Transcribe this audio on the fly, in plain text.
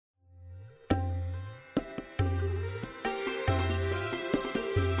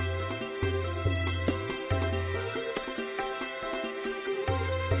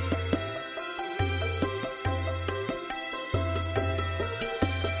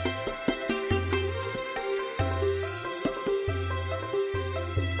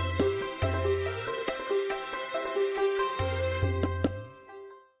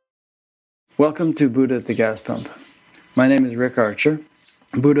Welcome to Buddha at the Gas Pump. My name is Rick Archer.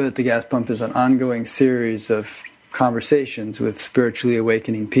 Buddha at the Gas Pump is an ongoing series of conversations with spiritually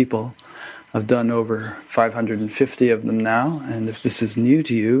awakening people. I've done over 550 of them now, and if this is new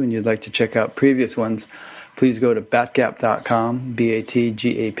to you and you'd like to check out previous ones, please go to batgap.com,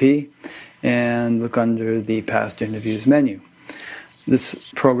 B-A-T-G-A-P, and look under the past interviews menu. This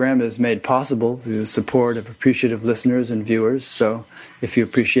program is made possible through the support of appreciative listeners and viewers, so if you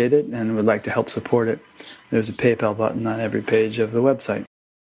appreciate it and would like to help support it, there's a PayPal button on every page of the website.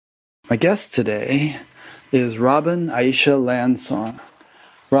 My guest today is Robin Aisha Lansong.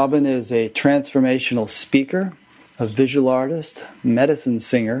 Robin is a transformational speaker, a visual artist, medicine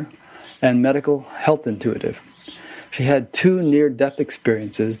singer, and medical health intuitive. She had 2 near-death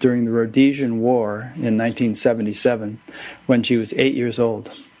experiences during the Rhodesian War in 1977 when she was 8 years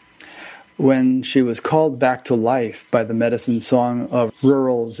old. When she was called back to life by the medicine song of a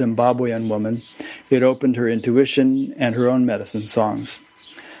rural Zimbabwean woman, it opened her intuition and her own medicine songs.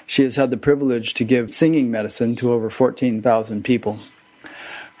 She has had the privilege to give singing medicine to over 14,000 people.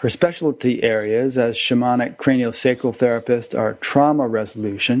 Her specialty areas as shamanic craniosacral therapist are trauma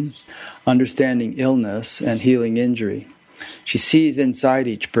resolution, understanding illness, and healing injury. She sees inside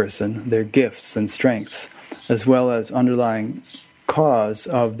each person their gifts and strengths, as well as underlying cause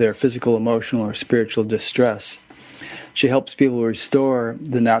of their physical, emotional, or spiritual distress. She helps people restore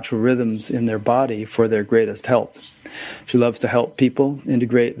the natural rhythms in their body for their greatest health. She loves to help people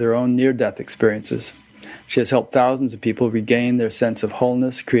integrate their own near-death experiences. She has helped thousands of people regain their sense of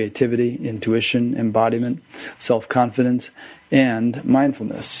wholeness, creativity, intuition, embodiment, self-confidence, and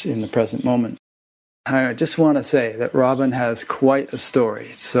mindfulness in the present moment. I just want to say that Robin has quite a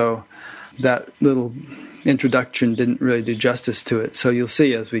story, so that little introduction didn't really do justice to it. So you'll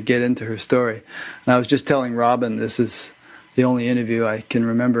see as we get into her story. And I was just telling Robin this is the only interview I can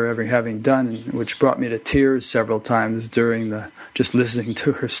remember ever having done, which brought me to tears several times during just listening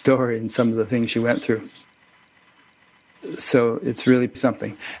to her story and some of the things she went through. So it's really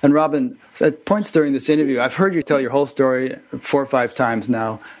something. And Robin, at points during this interview, I've heard you tell your whole story 4 or 5 times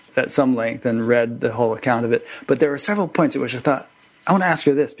now at some length and read the whole account of it. But there were several points at which I thought, I want to ask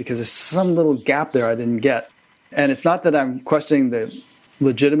her this because there's some little gap there I didn't get. And it's not that I'm questioning the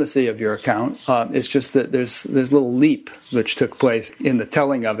legitimacy of your account. It's just that there's a little leap which took place in the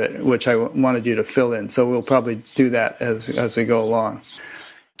telling of it, which I wanted you to fill in. So we'll probably do that as we go along.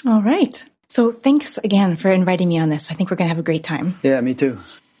 All right. So thanks again for inviting me on this. I think we're going to have a great time. Yeah, me too.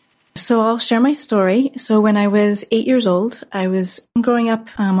 So I'll share my story. So when I was 8 years old, I was growing up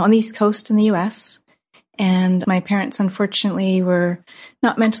on the East Coast in the U.S., and my parents, unfortunately, were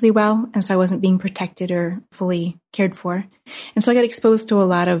not mentally well, and so I wasn't being protected or fully cared for. And so I got exposed to a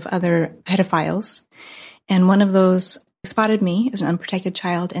lot of other pedophiles, and one of those spotted me as an unprotected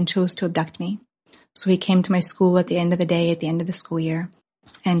child and chose to abduct me. So he came to my school at the end of the day, at the end of the school year,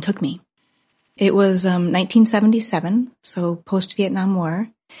 and took me. It was 1977, so post-Vietnam War,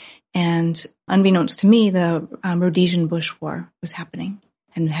 and unbeknownst to me, the Rhodesian Bush War was happening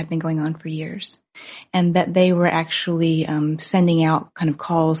and had been going on for years, and that they were actually sending out kind of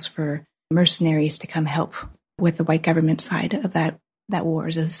calls for mercenaries to come help with the white government side of that war. It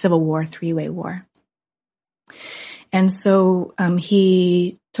was a civil war, 3-way war. And so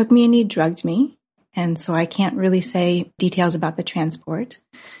he took me and he drugged me, and so I can't really say details about the transport.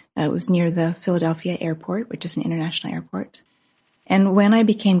 It was near the Philadelphia airport, which is an international airport. And when I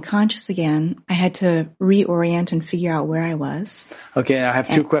became conscious again, I had to reorient and figure out where I was. Okay, I have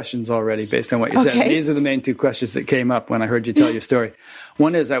 2 questions already based on what you said. And these are the main 2 questions that came up when I heard you tell your story.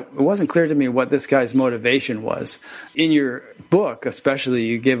 One is that it wasn't clear to me what this guy's motivation was. In your book, especially,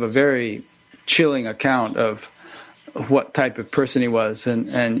 you give a very chilling account of what type of person he was,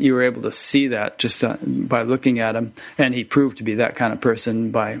 and you were able to see that just by looking at him, and he proved to be that kind of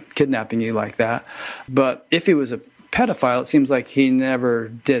person by kidnapping you like that. But if he was a pedophile, it seems like he never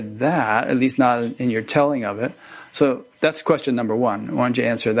did that, at least not in your telling of it. So that's question number 1. Why don't you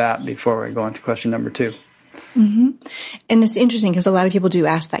answer that before we go on to question number 2? Mm-hmm. And it's interesting because a lot of people do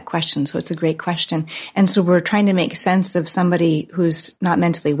ask that question, so it's a great question. And so we're trying to make sense of somebody who's not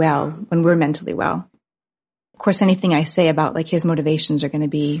mentally well when we're mentally well. Of course, anything I say about like his motivations are going to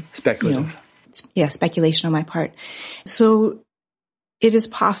be speculative. Speculation on my part. So it is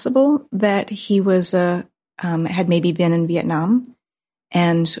possible that he was had maybe been in Vietnam,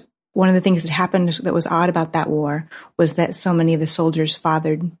 and one of the things that happened that was odd about that war was that so many of the soldiers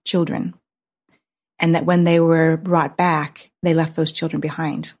fathered children, and that when they were brought back, they left those children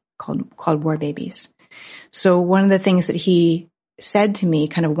behind, called war babies. So one of the things that he said to me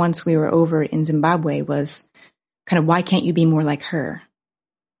kind of once we were over in Zimbabwe was kind of, why can't you be more like her?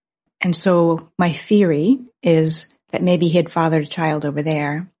 And so my theory is that maybe he had fathered a child over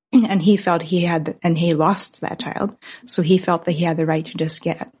there, and he felt and he lost that child. So he felt that he had the right to just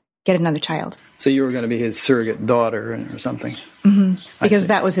get another child. So you were going to be his surrogate daughter or something? Mm-hmm. Because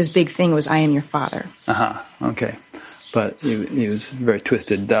that was his big thing, was I am your father. Okay. But he was a very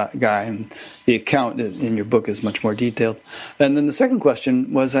twisted guy, and the account in your book is much more detailed. And then the second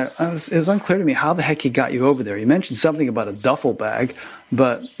question was, it was unclear to me how the heck he got you over there. You mentioned something about a duffel bag,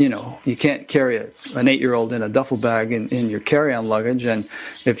 but you can't carry an 8-year-old in a duffel bag in your carry-on luggage, and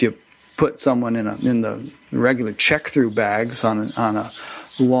if you put someone in the regular check-through bags on a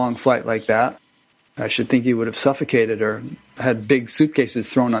long flight like that, I should think you would have suffocated or had big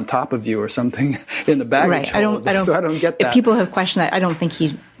suitcases thrown on top of you or something in the baggage hold. So I don't get that. If people have questioned that, I don't think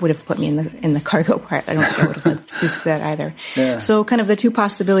he would have put me in the cargo part. I don't think I would have used that either. Yeah. So kind of the two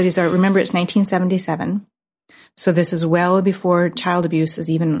possibilities are, remember, it's 1977. So this is well before child abuse is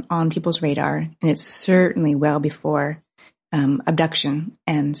even on people's radar. And it's certainly well before abduction.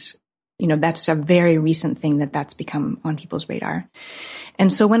 And that's a very recent thing that's become on people's radar.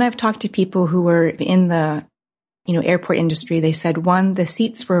 And so when I've talked to people who were in the, airport industry, they said, one, the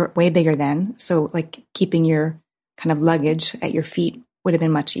seats were way bigger then. So like keeping your kind of luggage at your feet would have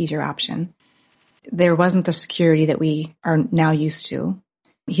been a much easier option. There wasn't the security that we are now used to.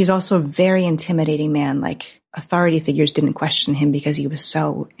 He's also a very intimidating man. Like authority figures didn't question him because he was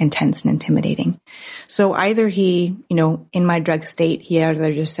so intense and intimidating. So either he, in my drug state, he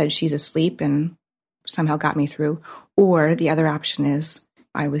either just said she's asleep and somehow got me through, or the other option is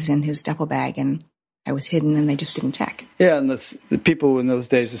I was in his duffel bag and I was hidden and they just didn't check. Yeah, and the people in those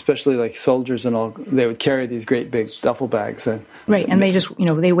days, especially like soldiers and all, they would carry these great big duffel bags. Right, and they just,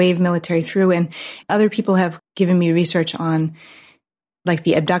 they wave military through. And other people have given me research on like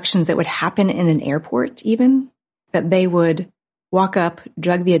the abductions that would happen in an airport even, that they would walk up,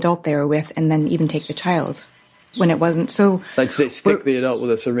 drug the adult they were with, and then even take the child when it wasn't. So like they stick the adult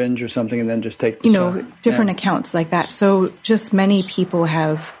with a syringe or something and then just take the child. Different accounts like that. So just many people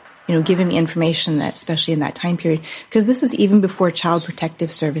have, given me information that, especially in that time period, because this is even before Child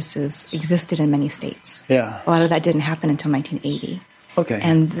Protective Services existed in many states. Yeah. A lot of that didn't happen until 1980. Okay.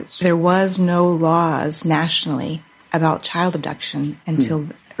 And there was no laws nationally about child abduction until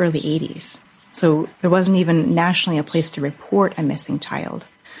the early 80s. So there wasn't even nationally a place to report a missing child.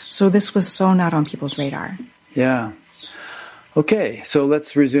 So this was so not on people's radar. Yeah. Okay, so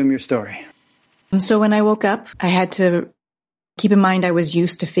let's resume your story. So when I woke up, I had to keep in mind I was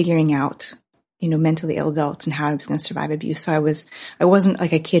used to figuring out, mentally ill adults and how I was going to survive abuse. So I wasn't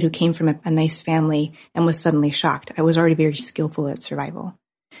like a kid who came from a nice family and was suddenly shocked. I was already very skillful at survival.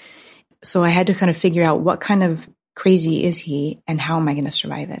 So I had to kind of figure out what kind of crazy is he and how am I going to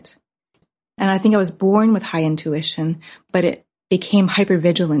survive it? And I think I was born with high intuition, but it became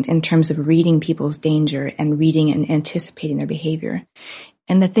hypervigilant in terms of reading people's danger and reading and anticipating their behavior.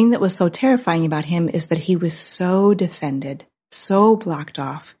 And the thing that was so terrifying about him is that he was so defended, so blocked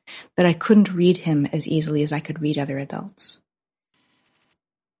off, that I couldn't read him as easily as I could read other adults.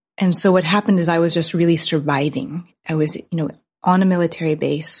 And so what happened is I was just really surviving. I was, on a military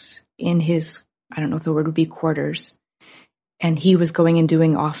base in his, I don't know if the word would be quarters. And he was going and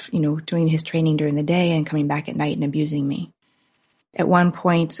doing his training during the day and coming back at night and abusing me. At one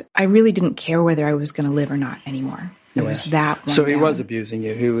point, I really didn't care whether I was going to live or not anymore. It was that. So he was abusing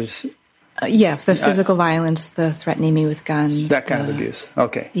you. He was. The physical violence, the threatening me with guns. That kind of abuse.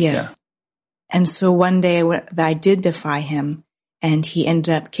 Okay. Yeah. And so one day I did defy him, and he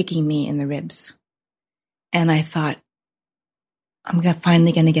ended up kicking me in the ribs. And I thought, I'm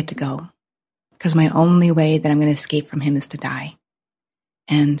finally going to get to go, because my only way that I'm going to escape from him is to die.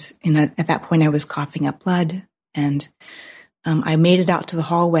 And at that point, I was coughing up blood, and I made it out to the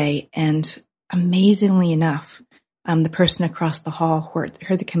hallway, and amazingly enough, the person across the hall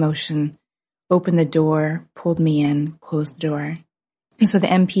heard the commotion, opened the door, pulled me in, closed the door. And so the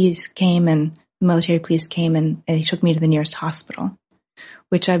MPs came and the military police came and they took me to the nearest hospital,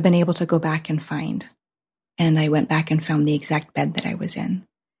 which I've been able to go back and find. And I went back and found the exact bed that I was in.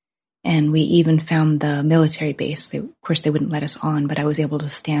 And we even found the military base. Of course, they wouldn't let us on, but I was able to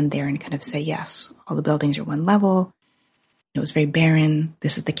stand there and kind of say, yes, all the buildings are one level. It was very barren.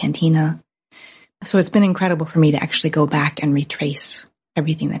 This is the cantina. So it's been incredible for me to actually go back and retrace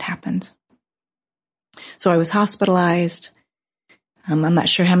everything that happened. So I was hospitalized. I'm not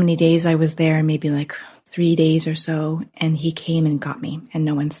sure how many days I was there, maybe like 3 days or so. And he came and got me, and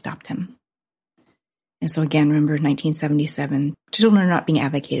no one stopped him. And so again, remember 1977, children are not being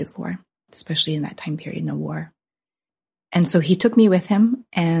advocated for, especially in that time period, no war. And so he took me with him,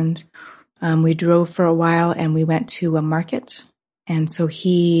 and we drove for a while, and we went to a market. And so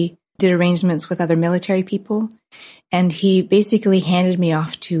he did arrangements with other military people. And he basically handed me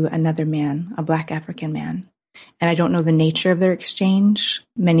off to another man, a Black African man. And I don't know the nature of their exchange.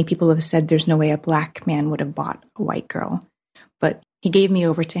 Many people have said there's no way a Black man would have bought a white girl. But he gave me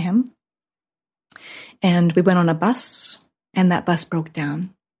over to him. And we went on a bus, and that bus broke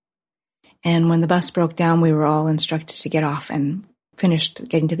down. And when the bus broke down, we were all instructed to get off and finished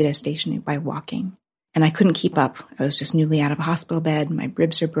getting to the destination by walking. And I couldn't keep up. I was just newly out of a hospital bed. My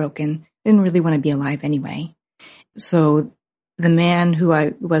ribs are broken. I didn't really want to be alive anyway. So the man who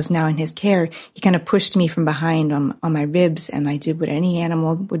I was now in his care, he kind of pushed me from behind on my ribs, and I did what any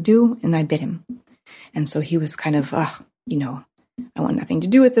animal would do, and I bit him. And so he was kind of, I want nothing to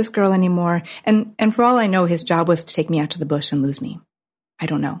do with this girl anymore. And for all I know, his job was to take me out to the bush and lose me. I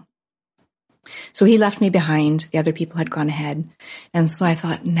don't know. So he left me behind. The other people had gone ahead. And so I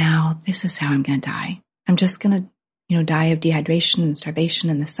thought, now this is how I'm going to die. I'm just going to, die of dehydration and starvation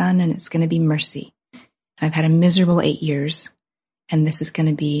in the sun, and it's going to be mercy. I've had a miserable 8 years, and this is going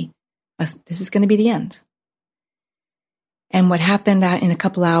to be the end. And what happened in a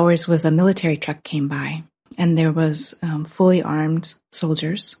couple hours was a military truck came by, and there was fully armed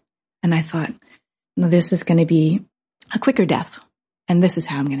soldiers. And I thought, no, this is going to be a quicker death, and this is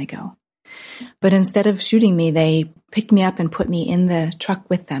how I'm going to go. But instead of shooting me, they picked me up and put me in the truck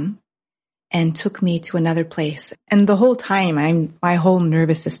with them and took me to another place. And the whole time, my whole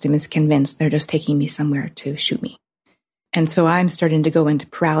nervous system is convinced they're just taking me somewhere to shoot me. And so I'm starting to go into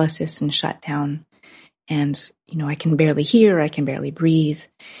paralysis and shut down. And, I can barely hear, I can barely breathe.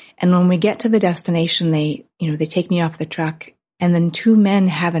 And when we get to the destination, they take me off the truck, and then two men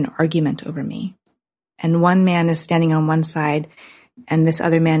have an argument over me. And one man is standing on one side, and this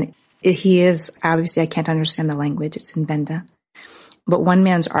other man, he is, obviously I can't understand the language, it's in Venda. But one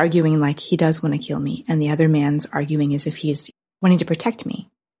man's arguing like he does want to kill me, and the other man's arguing as if he's wanting to protect me.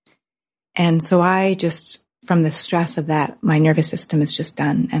 And so I just, from the stress of that, my nervous system is just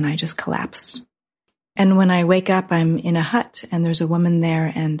done, and I just collapse. And when I wake up, I'm in a hut, and there's a woman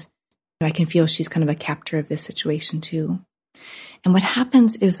there, and I can feel she's kind of a captor of this situation too. And what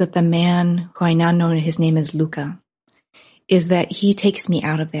happens is that the man, who I now know his name is Luca, is that he takes me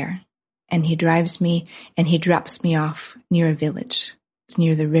out of there. And he drives me, and he drops me off near a village. It's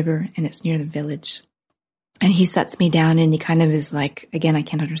near the river, and it's near the village. And he sets me down, and he kind of is like, again, I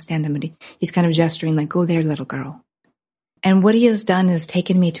can't understand him, but he's kind of gesturing like, go there, little girl. And what he has done is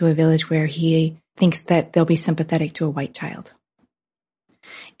taken me to a village where he thinks that they'll be sympathetic to a white child.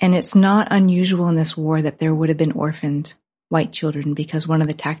 And it's not unusual in this war that there would have been orphaned white children, because one of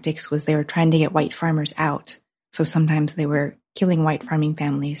the tactics was they were trying to get white farmers out. So sometimes they were killing white farming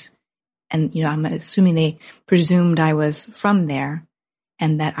families. And, I'm assuming they presumed I was from there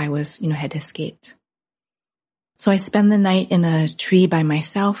and that I was, had escaped. So I spend the night in a tree by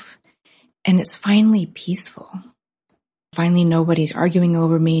myself, and it's finally peaceful. Finally, nobody's arguing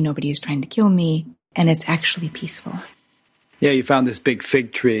over me. Nobody's trying to kill me. And it's actually peaceful. Yeah, you found this big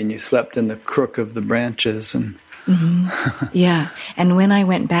fig tree and you slept in the crook of the branches. And mm-hmm. Yeah. And when I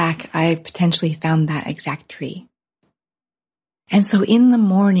went back, I potentially found that exact tree. And so in the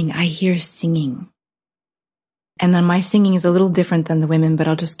morning, I hear singing. And then my singing is a little different than the women, but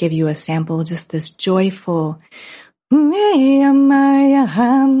I'll just give you a sample, just this joyful, and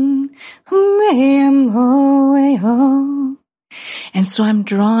so I'm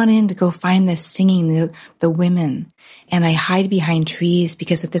drawn in to go find this singing, the women. And I hide behind trees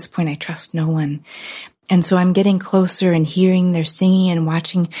because at this point I trust no one. And so I'm getting closer and hearing their singing and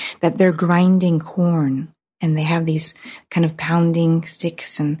watching that they're grinding corn. And they have these kind of pounding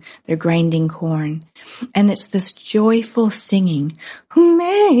sticks and they're grinding corn. And it's this joyful singing. And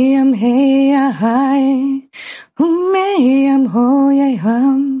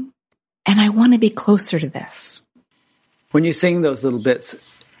I want to be closer to this. When you sing those little bits,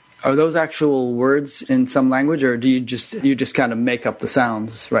 are those actual words in some language, or do you just kind of make up the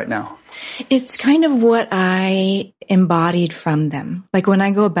sounds right now? It's kind of what I embodied from them. Like when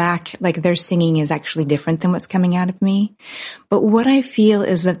I go back, like their singing is actually different than what's coming out of me. But what I feel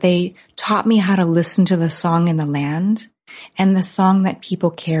is that they taught me how to listen to the song in the land and the song that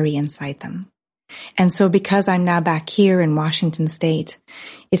people carry inside them. And so because I'm now back here in Washington State,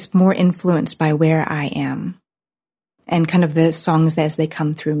 it's more influenced by where I am and kind of the songs as they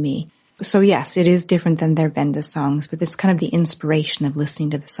come through me. So yes, it is different than their Venda songs, but it's kind of the inspiration of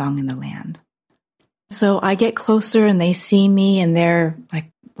listening to the song in the land. So I get closer and they see me and they're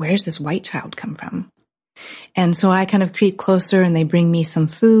like, where's this white child come from? And so I kind of creep closer and they bring me some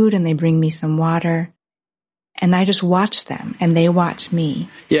food and they bring me some water. And I just watch them, and they watch me.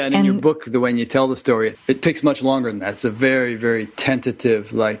 Yeah, and in your book, when you tell the story, it takes much longer than that. It's a very, very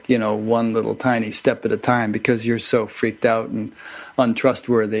tentative, one little tiny step at a time, because you're so freaked out and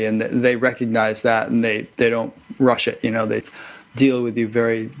untrustworthy, and they recognize that, and they don't rush it. They deal with you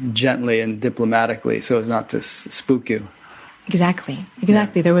very gently and diplomatically so as not to spook you. Exactly. Yeah.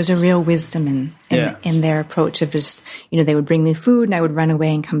 There was a real wisdom in their approach of just, they would bring me food and I would run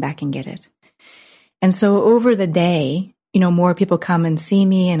away and come back and get it. And so over the day, more people come and see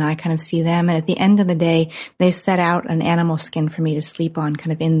me and I kind of see them. And at the end of the day, they set out an animal skin for me to sleep on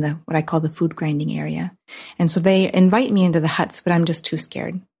kind of in what I call the food grinding area. And so they invite me into the huts, but I'm just too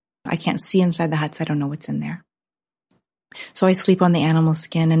scared. I can't see inside the huts. I don't know what's in there. So I sleep on the animal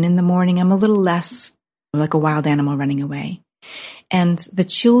skin, and in the morning I'm a little less like a wild animal running away. And the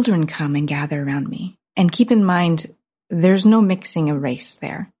children come and gather around me. And keep in mind, there's no mixing of race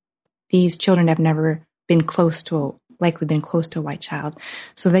there. These children have never likely been close to a white child.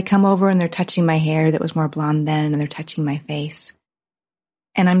 So they come over and they're touching my hair that was more blonde then, and they're touching my face.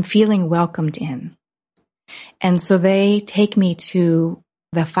 And I'm feeling welcomed in. And so they take me to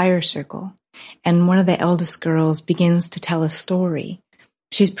the fire circle. And one of the eldest girls begins to tell a story.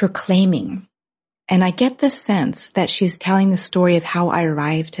 She's proclaiming. And I get the sense that she's telling the story of how I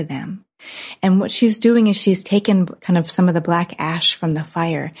arrived to them. And what she's doing is she's taken kind of some of the black ash from the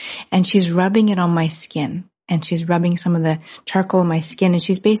fire and she's rubbing it on my skin, and she's rubbing some of the charcoal on my skin, and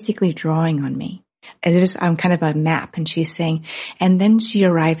she's basically drawing on me. I'm kind of a map, and she's saying, and then she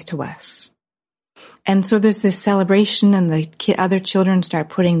arrived to us. And so there's this celebration, and the other children start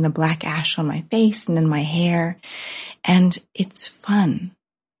putting the black ash on my face and in my hair, and it's fun.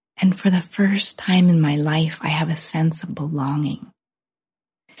 And for the first time in my life, I have a sense of belonging.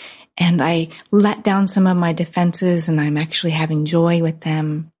 And I let down some of my defenses, and I'm actually having joy with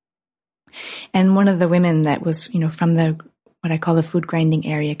them. And one of the women that was, from what I call the food grinding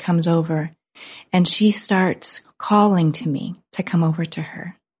area comes over, and she starts calling to me to come over to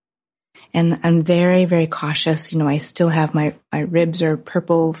her. And I'm very, very cautious. I still have my ribs are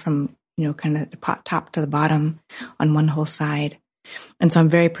purple from, kind of the top to the bottom on one whole side. And so I'm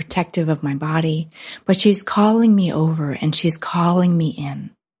very protective of my body. But she's calling me over, and she's calling me in.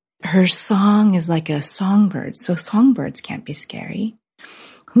 Her song is like a songbird, so songbirds can't be scary.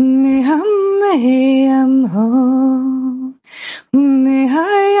 And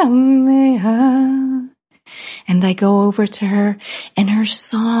I go over to her, and her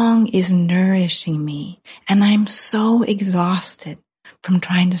song is nourishing me. And I'm so exhausted from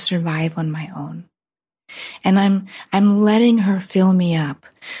trying to survive on my own. And I'm letting her fill me up.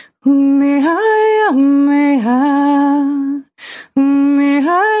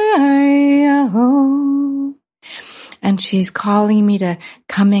 And she's calling me to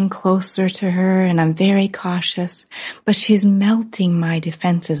come in closer to her, and I'm very cautious, but she's melting my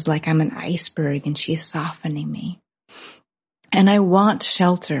defenses like I'm an iceberg, and she's softening me. And I want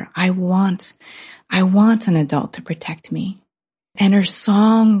shelter. I want an adult to protect me. And her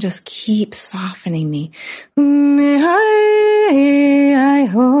song just keeps softening me.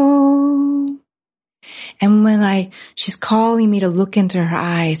 And she's calling me to look into her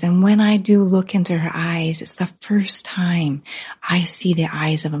eyes. And when I do look into her eyes, it's the first time I see the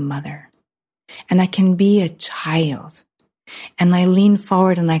eyes of a mother. And I can be a child. And I lean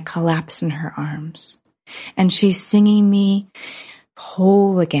forward and I collapse in her arms. And she's singing me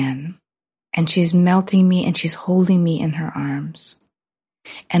whole again. And she's melting me, and she's holding me in her arms.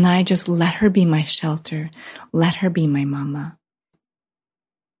 And I just let her be my shelter. Let her be my mama.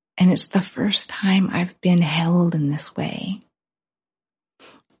 And it's the first time I've been held in this way.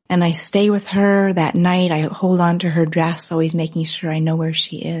 And I stay with her that night. I hold on to her dress, always making sure I know where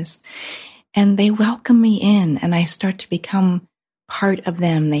she is. And they welcome me in, and I start to become part of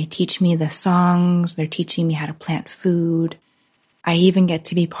them. They teach me the songs. They're teaching me how to plant food. I even get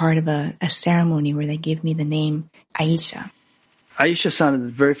to be part of a ceremony where they give me the name Aisha. Aisha sounded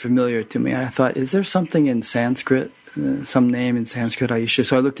very familiar to me. I thought, is there something in Sanskrit, some name in Sanskrit, Aisha?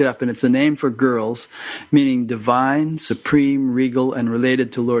 So I looked it up, and it's a name for girls, meaning divine, supreme, regal, and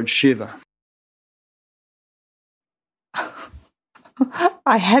related to Lord Shiva.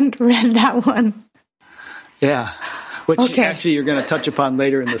 I hadn't read that one. Yeah. Which actually you're going to touch upon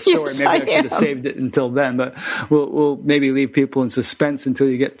later in the story. Yes, maybe I should have saved it until then, but we'll maybe leave people in suspense until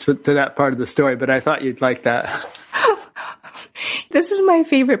you get to that part of the story. But I thought you'd like that. This is my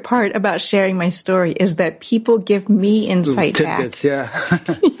favorite part about sharing my story, is that people give me insight tidbits, back.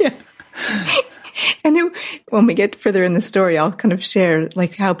 Yeah. And when we get further in the story, I'll kind of share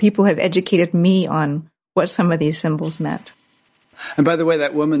like how people have educated me on what some of these symbols meant. And by the way,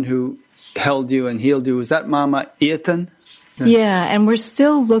 that woman who held you and healed you. Was that Mama Eaton? Yeah, and we're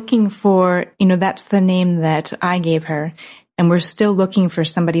still looking for, that's the name that I gave her. And we're still looking for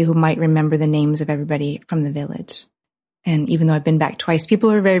somebody who might remember the names of everybody from the village. And even though I've been back twice,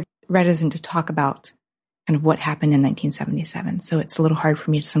 people are very reticent to talk about kind of what happened in 1977. So it's a little hard for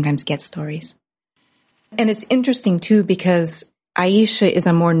me to sometimes get stories. And it's interesting too, because Aisha is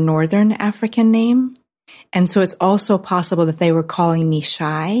a more Northern African name. And so it's also possible that they were calling me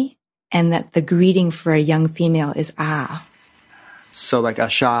Shai, and that the greeting for a young female is Ah. So like a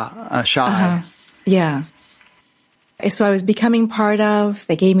Shai. Yeah. So I was becoming part of,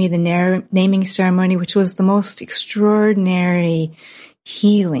 they gave me the naming ceremony, which was the most extraordinary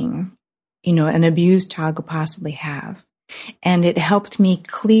healing, an abused child could possibly have. And it helped me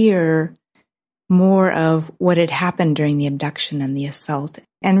clear more of what had happened during the abduction and the assault,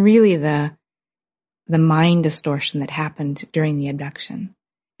 and really the mind distortion that happened during the abduction.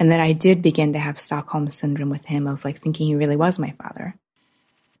 And that I did begin to have Stockholm syndrome with him of like thinking he really was my father.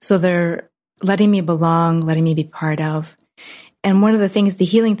 So they're letting me belong, letting me be part of. And one of the things, the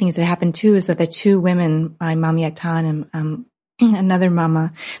healing things that happened too, is that the two women, my Mama Yatan and another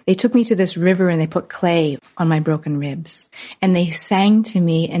mama, they took me to this river and they put clay on my broken ribs. And they sang to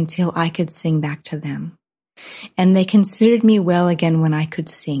me until I could sing back to them. And they considered me well again when I could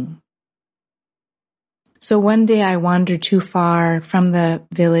sing. So one day I wandered too far from the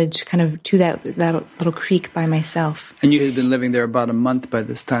village, kind of to that little creek by myself. And you had been living there about a month by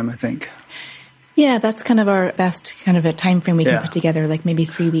this time, I think. Yeah, that's kind of our best kind of a time frame we can put together, like maybe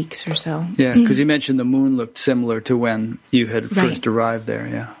 3 weeks or so. Yeah, because you mentioned the moon looked similar to when you had first arrived there,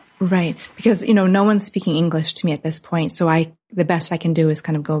 yeah. Right, because, no one's speaking English to me at this point, so the best I can do is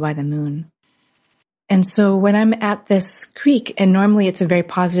kind of go by the moon. And so when I'm at this creek, and normally it's a very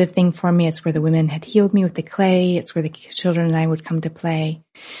positive thing for me, it's where the women had healed me with the clay, it's where the children and I would come to play.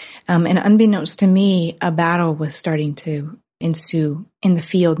 And unbeknownst to me, a battle was starting to ensue in the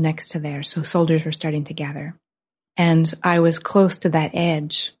field next to there, so soldiers were starting to gather. And I was close to that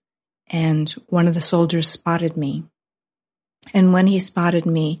edge, and one of the soldiers spotted me. And when he spotted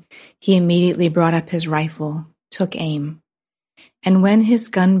me, he immediately brought up his rifle, took aim. And when his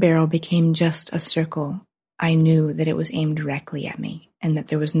gun barrel became just a circle, I knew that it was aimed directly at me and that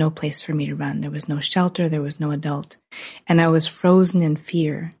there was no place for me to run. There was no shelter. There was no adult. And I was frozen in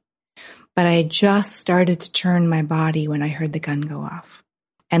fear. But I had just started to turn my body when I heard the gun go off.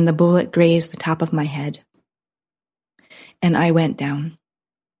 And the bullet grazed the top of my head. And I went down.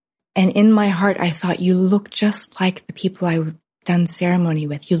 And in my heart, I thought, you look just like the people I've done ceremony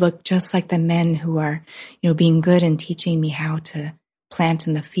with. You look just like the men who are, being good and teaching me how to plant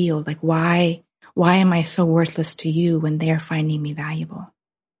in the field. Like, why am I so worthless to you when they're finding me valuable?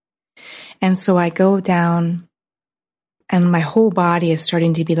 And so I go down, and my whole body is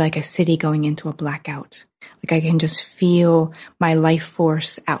starting to be like a city going into a blackout. Like I can just feel my life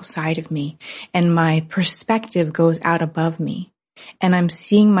force outside of me, and my perspective goes out above me. And I'm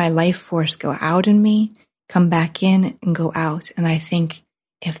seeing my life force go out in me, come back in, and go out. And I think,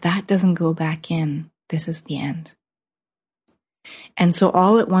 if that doesn't go back in, this is the end. And so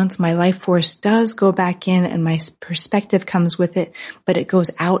all at once, my life force does go back in, and my perspective comes with it, but it goes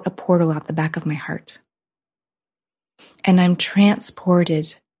out a portal out the back of my heart. And I'm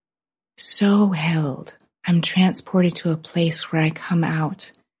transported, so held. I'm transported to a place where I come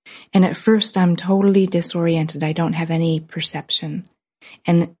out. And at first, I'm totally disoriented. I don't have any perception.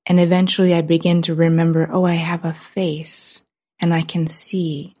 And eventually I begin to remember, I have a face and I can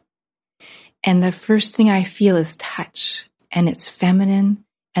see. And the first thing I feel is touch, and it's feminine,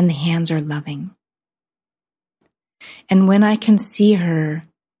 and the hands are loving. And when I can see her,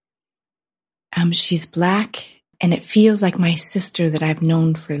 she's black, and it feels like my sister that I've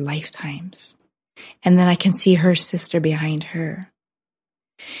known for lifetimes. And then I can see her sister behind her.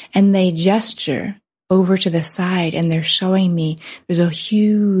 And they gesture over to the side, and they're showing me there's a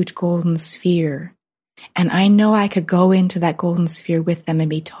huge golden sphere. And I know I could go into that golden sphere with them and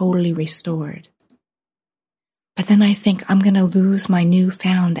be totally restored. But then I think, I'm going to lose my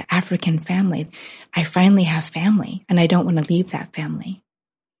newfound African family. I finally have family, and I don't want to leave that family.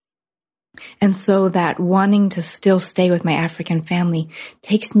 And so that wanting to still stay with my African family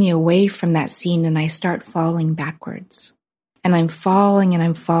takes me away from that scene, and I start falling backwards. And I'm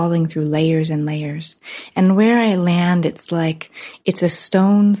falling through layers and layers. And where I land, it's a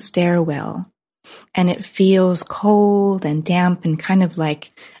stone stairwell. And it feels cold and damp and kind of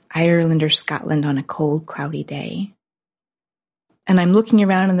like Ireland or Scotland on a cold, cloudy day. And I'm looking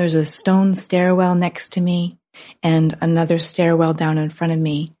around, and there's a stone stairwell next to me and another stairwell down in front of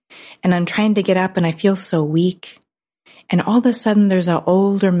me. And I'm trying to get up, and I feel so weak. And all of a sudden there's an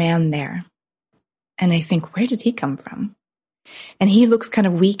older man there. And I think, where did he come from? And he looks kind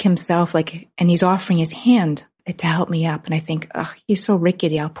of weak himself, and he's offering his hand to help me up. And I think, he's so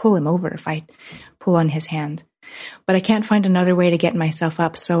rickety, I'll pull him over if I pull on his hand. But I can't find another way to get myself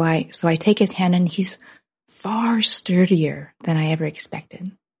up. So I take his hand, and he's far sturdier than I ever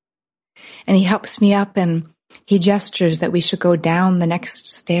expected. And he helps me up, and he gestures that we should go down the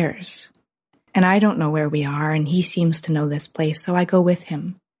next stairs. And I don't know where we are, and he seems to know this place, so I go with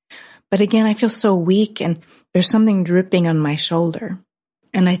him. But again, I feel so weak, and there's something dripping on my shoulder.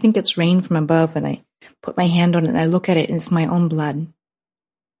 And I think it's rain from above, and I put my hand on it, and I look at it, and it's my own blood.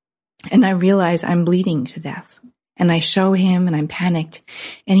 And I realize I'm bleeding to death. And I show him, and I'm panicked.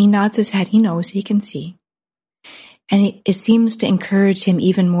 And he nods his head. He knows, he can see. And it seems to encourage him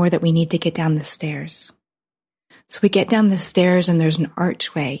even more that we need to get down the stairs. So we get down the stairs, and there's an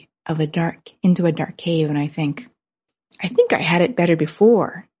archway into a dark cave. And I think I had it better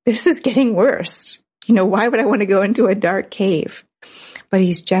before. This is getting worse. Why would I want to go into a dark cave? But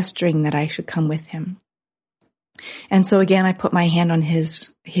he's gesturing that I should come with him. And so again, I put my hand on his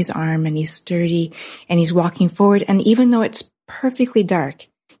arm, and he's sturdy, and he's walking forward. And even though it's perfectly dark,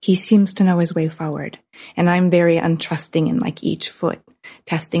 he seems to know his way forward. And I'm very untrusting in each foot,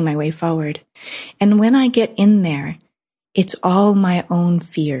 testing my way forward. And when I get in there, it's all my own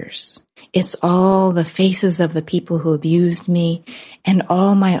fears. It's all the faces of the people who abused me, and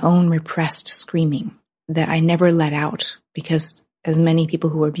all my own repressed screaming that I never let out, because as many people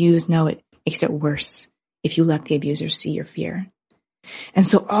who are abused know, it makes it worse if you let the abuser see your fear. And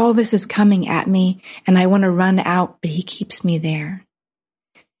so all this is coming at me, and I want to run out, but he keeps me there.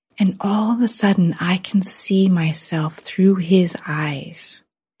 And all of a sudden, I can see myself through his eyes.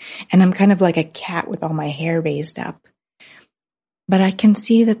 And I'm kind of like a cat with all my hair raised up. But I can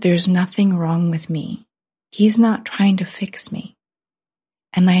see that there's nothing wrong with me. He's not trying to fix me.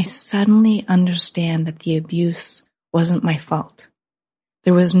 And I suddenly understand that the abuse wasn't my fault.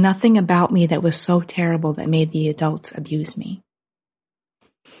 There was nothing about me that was so terrible that made the adults abuse me.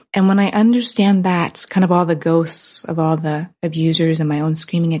 And when I understand that, kind of all the ghosts of all the abusers and my own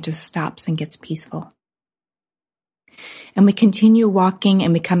screaming, it just stops and gets peaceful. And we continue walking,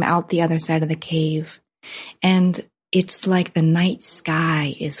 and we come out the other side of the cave. And it's like the night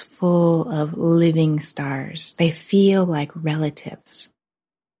sky is full of living stars. They feel like relatives.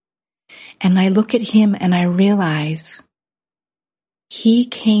 And I look at him, and I realize he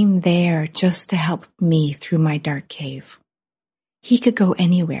came there just to help me through my dark cave. He could go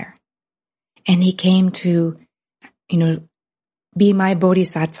anywhere. And he came to, be my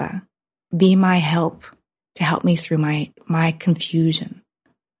bodhisattva, be my help to help me through my confusion.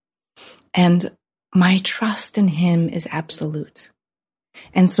 And my trust in him is absolute.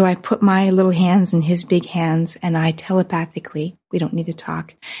 And so I put my little hands in his big hands, and I telepathically, we don't need to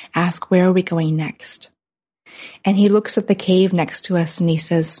talk, ask, where are we going next? And he looks at the cave next to us, and he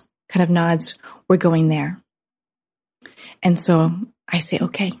says, kind of nods, we're going there. And so I say,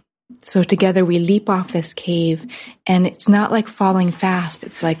 okay. So together we leap off this cave, and it's not like falling fast.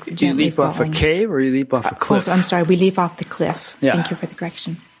 It's like gently falling. Do you leap off a cave, or you leap off a cliff? I'm sorry, we leap off the cliff. Yeah. Thank you for the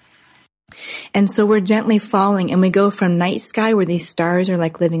correction. And so we're gently falling, and we go from night sky, where these stars are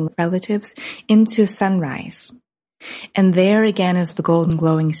like living relatives, into sunrise. And there again is the golden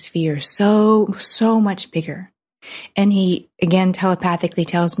glowing sphere, so much bigger. And he again telepathically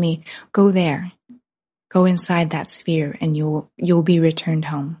tells me, go there, go inside that sphere, and you'll be returned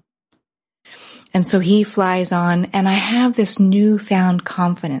home. And so he flies on, and I have this newfound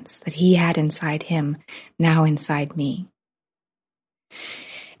confidence that he had inside him, now inside me.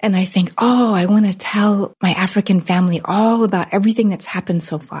 And I think, I want to tell my African family all about everything that's happened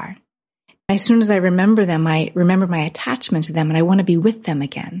so far. As soon as I remember them, I remember my attachment to them, and I want to be with them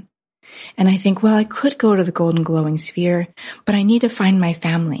again. And I think, I could go to the golden glowing sphere, but I need to find my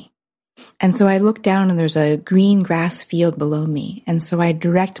family. And so I look down, and there's a green grass field below me. And so I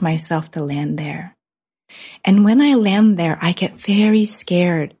direct myself to land there. And when I land there, I get very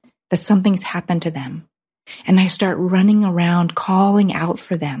scared that something's happened to them. And I start running around calling out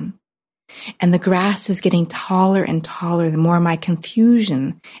for them. And the grass is getting taller and taller. The more my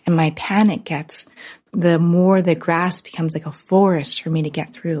confusion and my panic gets, the more the grass becomes like a forest for me to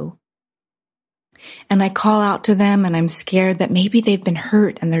get through. And I call out to them, and I'm scared that maybe they've been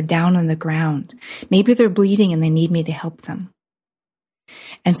hurt and they're down on the ground. Maybe they're bleeding and they need me to help them.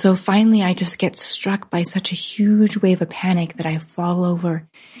 And so finally I just get struck by such a huge wave of panic that I fall over,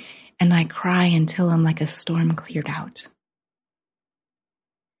 and I cry until I'm like a storm cleared out.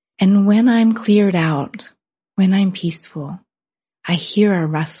 And when I'm cleared out, when I'm peaceful, I hear a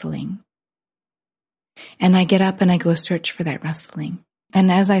rustling. And I get up and I go search for that rustling.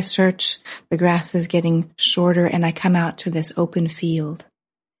 And as I search, the grass is getting shorter and I come out to this open field.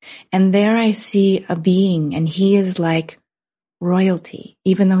 And there I see a being, and he is like royalty,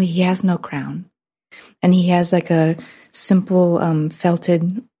 even though he has no crown. And he has like a simple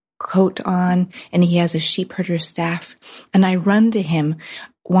felted coat on, and he has a sheep herder's staff. And I run to him,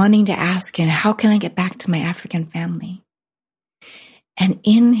 wanting to ask him, how can I get back to my African family? And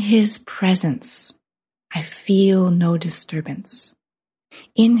in his presence, I feel no disturbance.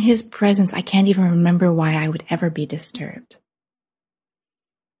 In his presence, I can't even remember why I would ever be disturbed.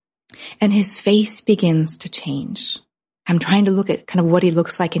 And his face begins to change. I'm trying to look at kind of what he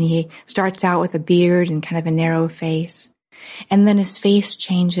looks like, and he starts out with a beard and kind of a narrow face. And then his face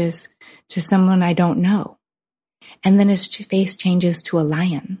changes to someone I don't know. And then his face changes to a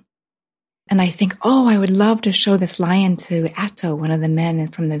lion. And I think, oh, I would love to show this lion to Atto, one of the men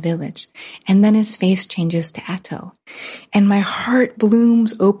from the village. And then his face changes to Atto. And my heart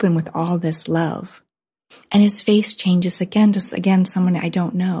blooms open with all this love. And his face changes again, just again, someone I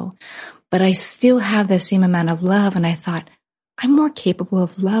don't know. But I still have the same amount of love. And I thought, I'm more capable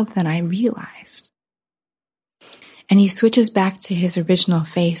of love than I realized. And he switches back to his original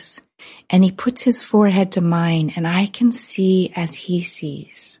face, and he puts his forehead to mine, and I can see as he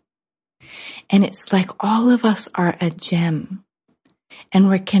sees. And it's like all of us are a gem, and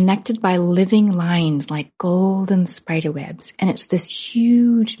we're connected by living lines like golden spider webs. And it's this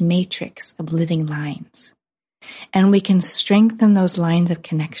huge matrix of living lines. And we can strengthen those lines of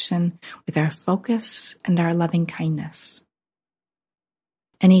connection with our focus and our loving kindness.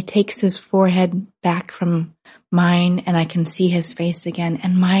 And he takes his forehead back from mine, and I can see his face again.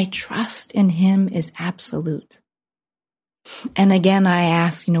 And my trust in him is absolute. And again, I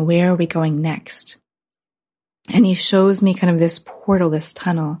ask, where are we going next? And he shows me kind of this portal, this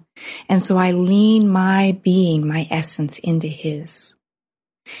tunnel. And so I lean my being, my essence into his.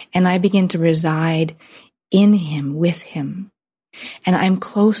 And I begin to reside in him, with him. And I'm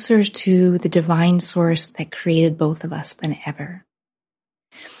closer to the divine source that created both of us than ever.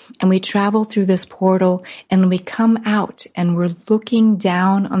 And we travel through this portal, and we come out, and we're looking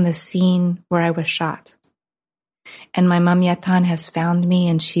down on the scene where I was shot. And my Mum Yatan has found me,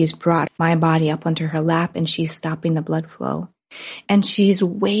 and she's brought my body up onto her lap, and she's stopping the blood flow. And she's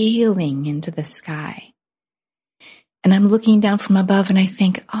wailing into the sky. And I'm looking down from above, and I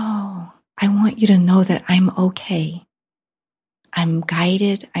think, oh, I want you to know that I'm okay. I'm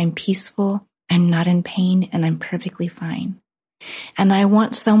guided, I'm peaceful, I'm not in pain, and I'm perfectly fine. And I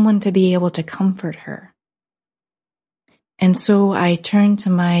want someone to be able to comfort her. And so I turn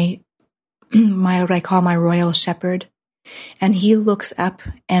to my what I call my royal shepherd, and he looks up,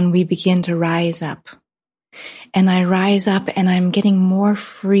 and we begin to rise up. And I rise up, and I'm getting more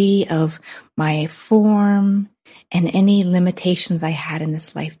free of my form and any limitations I had in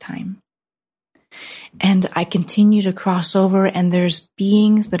this lifetime. And I continue to cross over, and there's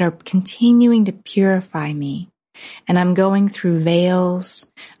beings that are continuing to purify me. And I'm going through veils,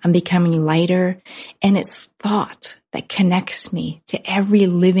 I'm becoming lighter, and it's thought that connects me to every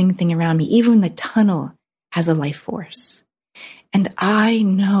living thing around me. Even the tunnel has a life force. And I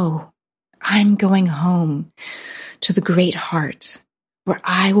know I'm going home to the great heart where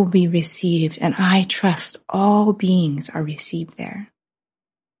I will be received, and I trust all beings are received there.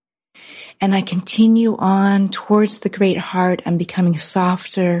 And I continue on towards the great heart. I'm becoming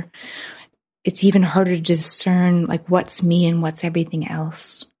softer. It's even harder to discern like what's me and what's everything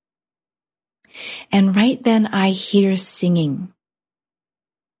else. And right then I hear singing.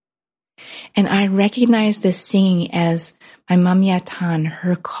 And I recognize this singing as my Mum Yatan,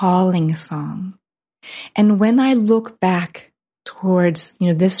 her calling song. And when I look back towards,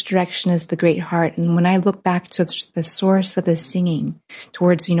 this direction is the great heart. And when I look back to the source of the singing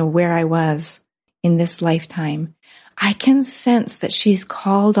towards, where I was in this lifetime, I can sense that she's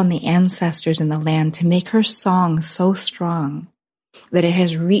called on the ancestors in the land to make her song so strong that it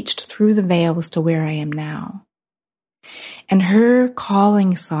has reached through the veils to where I am now. And her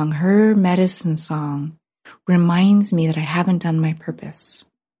calling song, her medicine song, reminds me that I haven't done my purpose,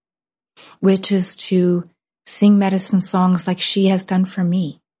 which is to sing medicine songs like she has done for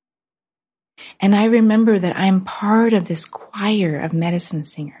me. And I remember that I'm part of this choir of medicine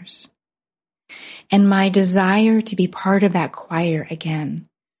singers. And my desire to be part of that choir again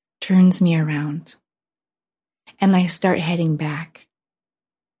turns me around. And I start heading back.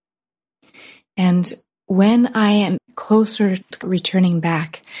 And when I am closer to returning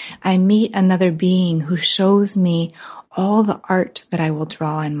back, I meet another being who shows me all the art that I will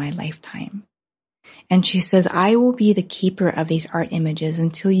draw in my lifetime. And she says, I will be the keeper of these art images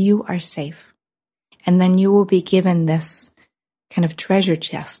until you are safe. And then you will be given this kind of treasure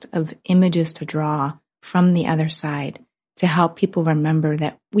chest of images to draw from the other side to help people remember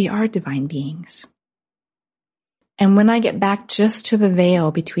that we are divine beings. And when I get back just to the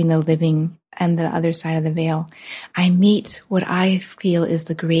veil between the living and the other side of the veil, I meet what I feel is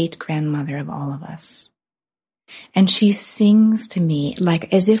the great grandmother of all of us. And she sings to me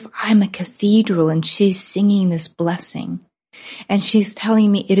like as if I'm a cathedral, and she's singing this blessing. And she's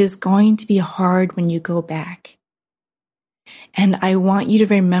telling me it is going to be hard when you go back. And I want you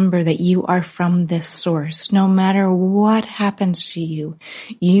to remember that you are from this source. No matter what happens to you,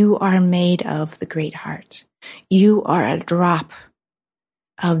 you are made of the great heart. You are a drop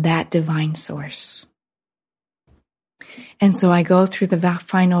of that divine source. And so I go through the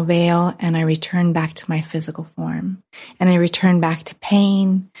final veil, and I return back to my physical form. And I return back to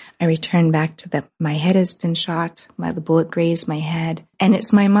pain. I return back to my head has been shot. The bullet grazed my head. And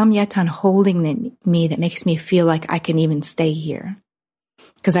it's my mom Yetan holding me that makes me feel like I can even stay here.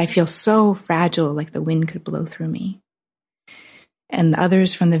 Because I feel so fragile, like the wind could blow through me. And the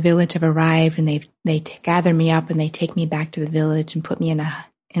others from the village have arrived, and they gather me up, and they take me back to the village and put me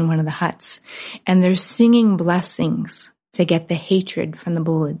in one of the huts. And they're singing blessings to get the hatred from the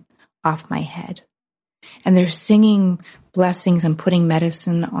bullet off my head. And they're singing blessings and putting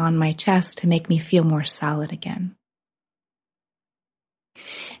medicine on my chest to make me feel more solid again.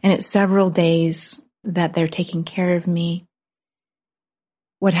 And it's several days that they're taking care of me.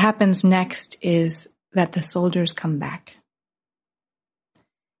 What happens next is that the soldiers come back.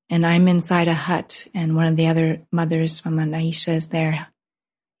 And I'm inside a hut, and one of the other mothers, Mama Naisha, is there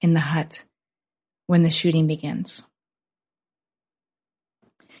in the hut when the shooting begins.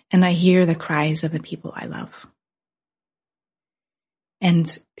 And I hear the cries of the people I love.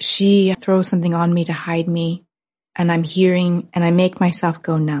 And she throws something on me to hide me, and I'm hearing, and I make myself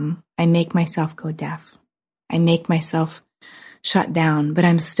go numb. I make myself go deaf. I make myself shut down, but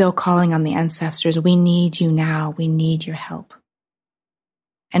I'm still calling on the ancestors. We need you now. We need your help.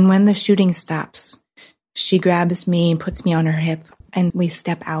 And when the shooting stops, she grabs me and puts me on her hip, and we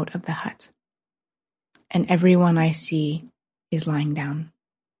step out of the hut. And everyone I see is lying down.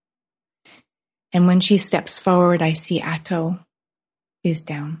 And when she steps forward, I see Atto is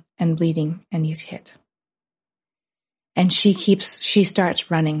down and bleeding, and he's hit. And she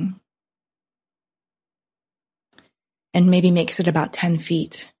starts running. And maybe makes it about 10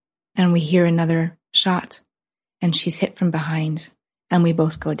 feet. And we hear another shot, and she's hit from behind, and we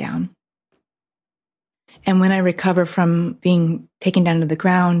both go down. And when I recover from being taken down to the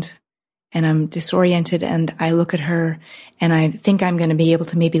ground, and I'm disoriented, and I look at her, and I think I'm going to be able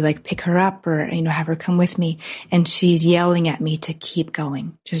to maybe pick her up or, have her come with me. And she's yelling at me to keep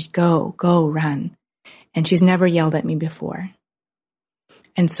going. Just go, run. And she's never yelled at me before.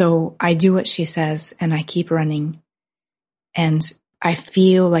 And so I do what she says, and I keep running. And I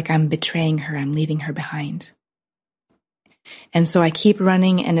feel like I'm betraying her. I'm leaving her behind. And so I keep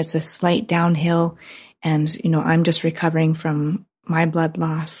running, and it's a slight downhill. And, I'm just recovering from my blood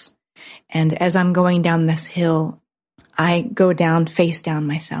loss. And as I'm going down this hill, I go down, face down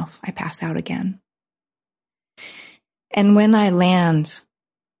myself. I pass out again. And when I land,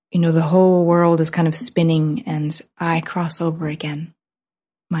 the whole world is kind of spinning, and I cross over again.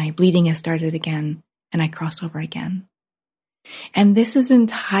 My bleeding has started again, and I cross over again. And this is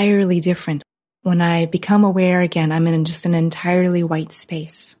entirely different. When I become aware again, I'm in just an entirely white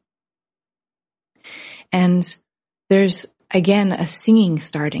space. And there's, again, a singing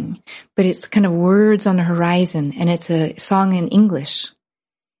starting, but it's kind of words on the horizon, and it's a song in English.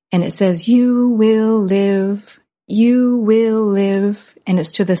 And it says, you will live, and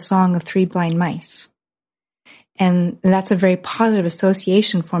it's to the song of Three Blind Mice. And that's a very positive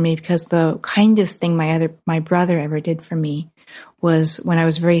association for me, because the kindest thing my brother ever did for me was when I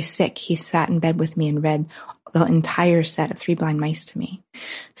was very sick, he sat in bed with me and read the entire set of Three Blind Mice to me.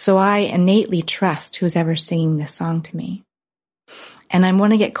 So I innately trust who's ever singing this song to me. And I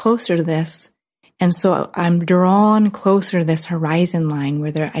want to get closer to this. And so I'm drawn closer to this horizon line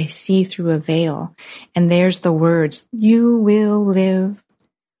where I see through a veil. And there's the words, you will live.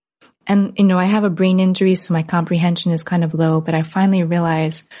 And, I have a brain injury, so my comprehension is kind of low, but I finally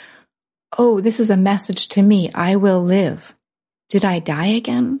realize, oh, this is a message to me. I will live. Did I die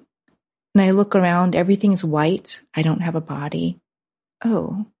again? And I look around, everything's white. I don't have a body.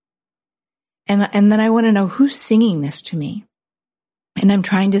 Oh. And then I want to know who's singing this to me. And I'm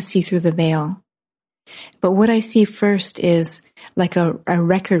trying to see through the veil. But what I see first is like a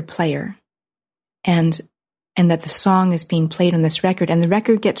record player. And that the song is being played on this record. And the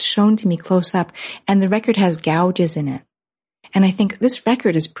record gets shown to me close up. And the record has gouges in it. And I think, this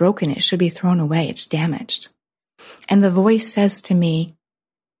record is broken. It should be thrown away. It's damaged. And the voice says to me,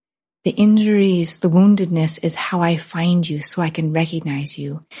 the injuries, the woundedness is how I find you so I can recognize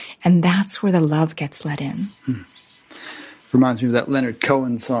you. And that's where the love gets let in. Reminds me of that Leonard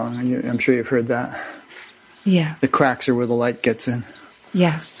Cohen song. I'm sure you've heard that. Yeah. The cracks are where the light gets in.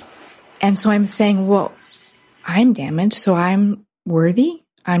 Yes. And so I'm saying, well, I'm damaged, so I'm worthy.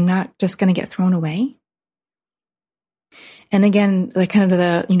 I'm not just going to get thrown away. And again, like kind of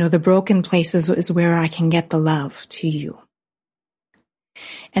the broken places is where I can get the love to you.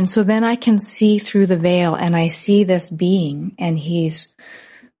 And so then I can see through the veil and I see this being, and he's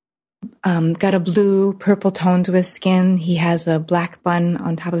got a blue, purple tone to his skin. He has a black bun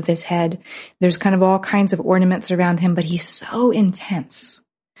on top of his head. There's kind of all kinds of ornaments around him, but he's so intense.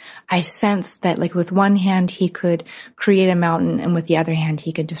 I sense that like with one hand he could create a mountain and with the other hand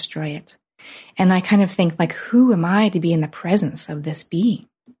he could destroy it. And I kind of think like, who am I to be in the presence of this being?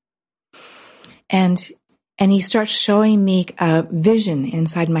 And he starts showing me a vision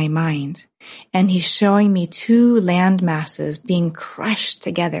inside my mind. And he's showing me two land masses being crushed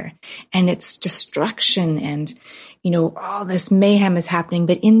together. And it's destruction and, all this mayhem is happening.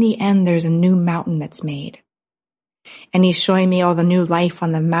 But in the end, there's a new mountain that's made. And he's showing me all the new life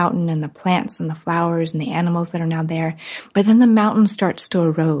on the mountain and the plants and the flowers and the animals that are now there. But then the mountain starts to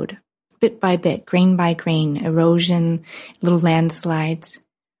erode, bit by bit, grain by grain, erosion, little landslides.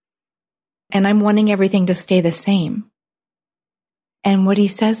 And I'm wanting everything to stay the same. And what he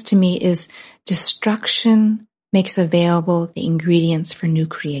says to me is, destruction makes available the ingredients for new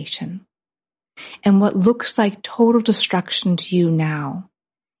creation. And what looks like total destruction to you now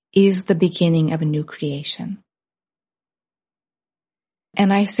is the beginning of a new creation.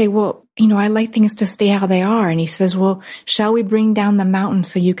 And I say, well, I like things to stay how they are. And he says, well, shall we bring down the mountain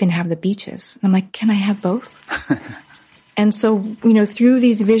so you can have the beaches? And I'm like, can I have both? And so, through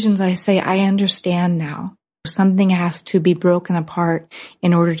these visions, I say, I understand now. Something has to be broken apart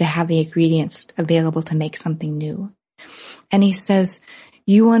in order to have the ingredients available to make something new. And he says,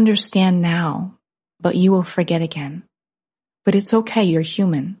 you understand now, but you will forget again. But it's okay, you're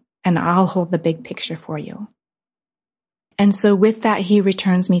human, and I'll hold the big picture for you. And so with that, he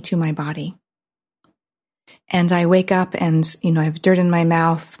returns me to my body. And I wake up and, I have dirt in my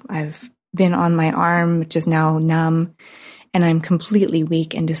mouth. I've been on my arm, which is now numb, and I'm completely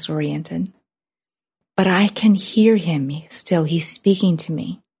weak and disoriented. But I can hear him still. He's speaking to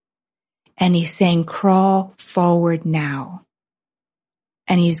me. And he's saying, crawl forward now.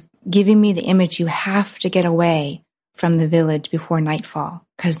 And he's giving me the image, you have to get away from the village before nightfall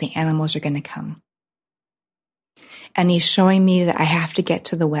because the animals are going to come. And he's showing me that I have to get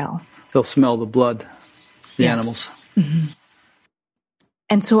to the well. They'll smell the blood, the animals. Mm-hmm.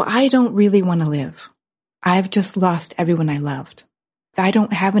 And so I don't really want to live. I've just lost everyone I loved. I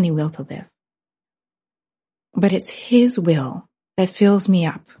don't have any will to live. But it's his will that fills me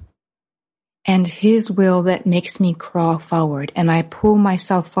up. And his will that makes me crawl forward. And I pull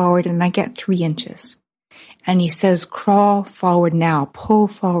myself forward and I get 3 inches. And he says, crawl forward now, pull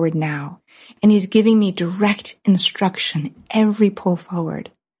forward now. And he's giving me direct instruction every pull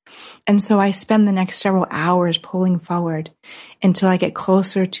forward. And so I spend the next several hours pulling forward until I get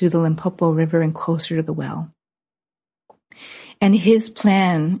closer to the Limpopo River and closer to the well. And his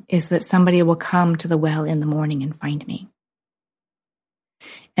plan is that somebody will come to the well in the morning and find me.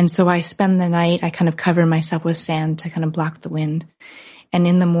 And so I spend the night, I kind of cover myself with sand to kind of block the wind. And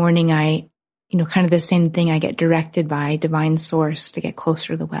in the morning, I, kind of the same thing, I get directed by divine source to get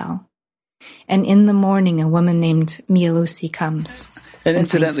closer to the well. And in the morning, a woman named Mia Lucy comes. And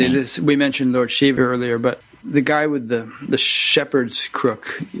incidentally, we mentioned Lord Shiva earlier, but the guy with the shepherd's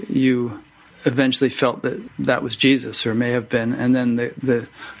crook, you eventually felt that was Jesus, or may have been. And then the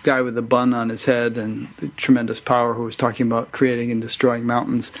guy with the bun on his head and the tremendous power who was talking about creating and destroying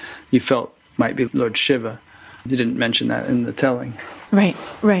mountains, you felt might be Lord Shiva. You didn't mention that in the telling. Right.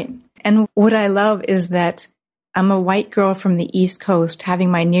 And what I love is that I'm a white girl from the East Coast having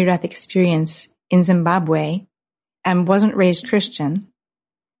my near-death experience in Zimbabwe and wasn't raised Christian.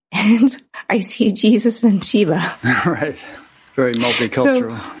 And I see Jesus and Shiva. Right. Very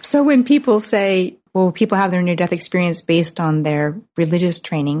multicultural. So when people say, well, people have their near-death experience based on their religious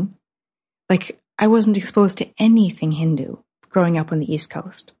training, like I wasn't exposed to anything Hindu growing up on the East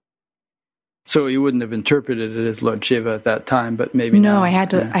Coast. So you wouldn't have interpreted it as Lord Shiva at that time, but maybe no, now. I had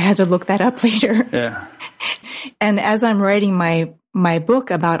to look that up later. Yeah. And as I'm writing my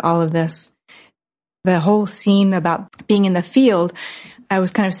book about all of this, the whole scene about being in the field, I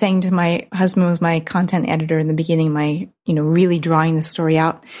was kind of saying to my husband, who was my content editor in the beginning, really drawing the story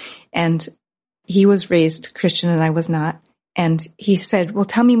out. And he was raised Christian and I was not. And he said, well,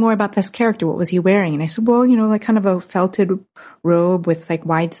 tell me more about this character. What was he wearing? And I said, well, like kind of a felted robe with like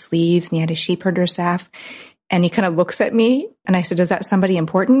wide sleeves, and he had a sheep herder staff. And he kind of looks at me, and I said, is that somebody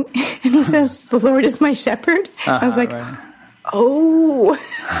important? And he says, the Lord is my shepherd. I was like, right. Oh.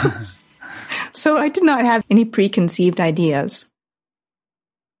 So I did not have any preconceived ideas.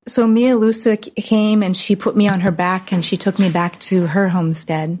 So Mia Lusa came, and she put me on her back, and she took me back to her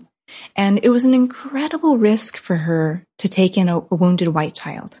homestead. And it was an incredible risk for her to take in a wounded white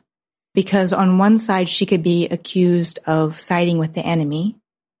child, because on one side she could be accused of siding with the enemy,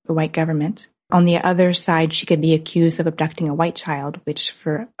 the white government. On the other side, she could be accused of abducting a white child, which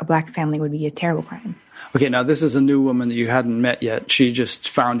for a black family would be a terrible crime. Okay, now this is a new woman that you hadn't met yet. She just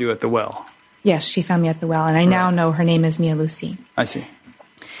found you at the well. Yes, she found me at the well, and I now know her name is Mia Lucy. I see.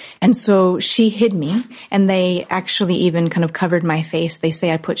 And so she hid me, and they actually even kind of covered my face. They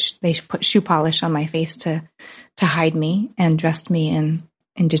say they put shoe polish on my face to hide me, and dressed me in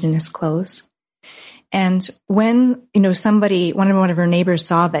indigenous clothes. And when, one of her neighbors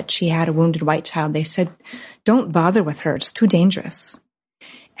saw that she had a wounded white child, they said, don't bother with her. It's too dangerous.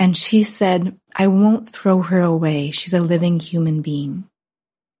 And she said, I won't throw her away. She's a living human being.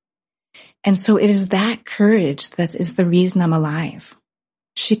 And so it is that courage that is the reason I'm alive.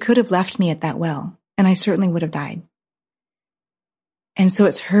 She could have left me at that well, and I certainly would have died. And so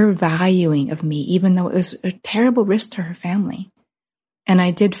it's her valuing of me, even though it was a terrible risk to her family. And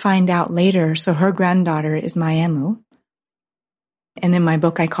I did find out later, so her granddaughter is Mayemu. And in my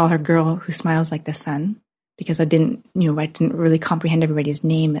book, I call her Girl Who Smiles Like the Sun, because I didn't really comprehend everybody's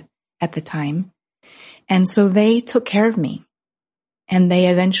name at the time. And so they took care of me. And they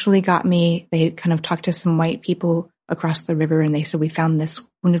eventually they kind of talked to some white people across the river, and they said, we found this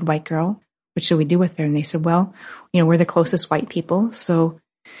wounded white girl. What should we do with her? And they said, well, we're the closest white people, so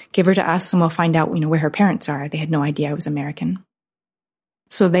give her to us and we'll find out, where her parents are. They had no idea I was American.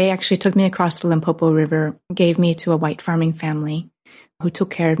 So they actually took me across the Limpopo River, gave me to a white farming family who took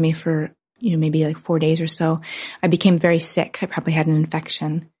care of me for, maybe like 4 days or so. I became very sick. I probably had an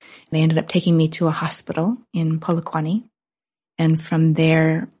infection. They ended up taking me to a hospital in Polokwane. And from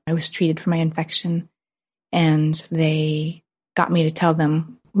there, I was treated for my infection. And they got me to tell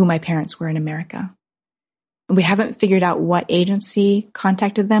them who my parents were in America. We haven't figured out what agency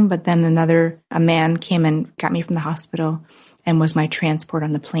contacted them, but then a man came and got me from the hospital and was my transport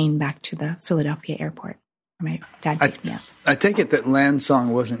on the plane back to the Philadelphia airport where my dad picked me up. I take it that Lansong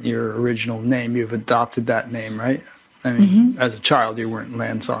wasn't your original name. You've adopted that name, right? I mean, As a child, you weren't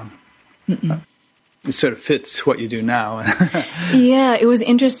Lansong. It sort of fits what you do now. Yeah, it was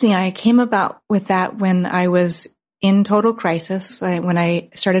interesting. I came about with that when I was in total crisis, when I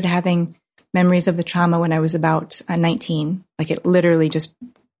started having memories of the trauma when I was about 19. Like it literally just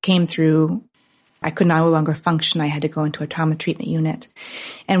came through. I could no longer function. I had to go into a trauma treatment unit.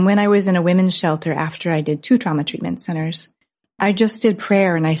 And when I was in a women's shelter after I did 2 trauma treatment centers, I just did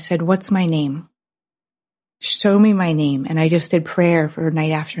prayer and I said, what's my name? Show me my name. And I just did prayer for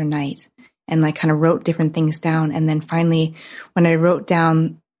night after night. And I kind of wrote different things down. And then finally, when I wrote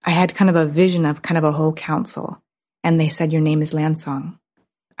down, I had kind of a vision of kind of a whole council. And they said, your name is Lansong.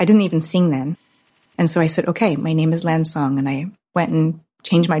 I didn't even sing then. And so I said, okay, my name is Lansong. And I went and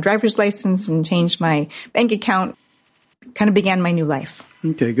changed my driver's license and changed my bank account. Kind of began my new life.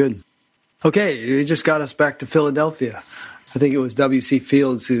 Okay, good. Okay, you just got us back to Philadelphia. I think it was W.C.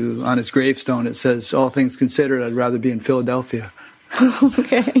 Fields who, on his gravestone, it says, all things considered, I'd rather be in Philadelphia.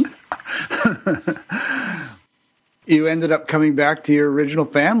 Okay. You ended up coming back to your original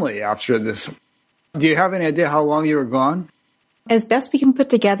family after this. Do you have any idea how long you were gone? As best we can put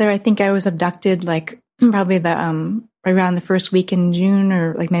together, I think I was abducted probably around the first week in June,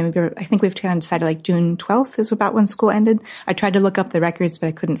 or I think we've kind of decided June 12th is about when school ended. I tried to look up the records, but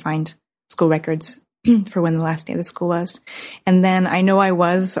I couldn't find school records for when the last day of the school was. And then I know I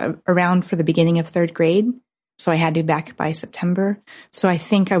was around for the beginning of 3rd grade. So I had to be back by September. So I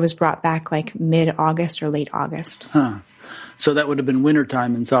think I was brought back mid-August or late August. Huh. So that would have been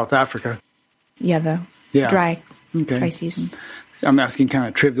wintertime in South Africa. Yeah, dry season. I'm asking kind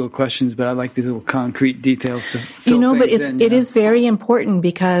of trivial questions, but I like these little concrete details to fill but things in. It is very important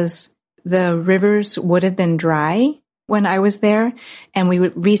because the rivers would have been dry when I was there, and we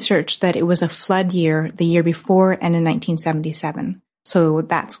would research that it was a flood year the year before and in 1977. So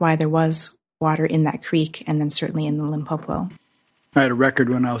that's why there was water in that creek, and then certainly in the Limpopo. I had a record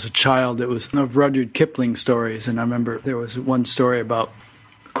when I was a child. It was of Rudyard Kipling stories, and I remember there was one story about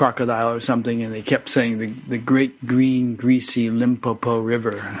crocodile or something, and they kept saying the great green greasy Limpopo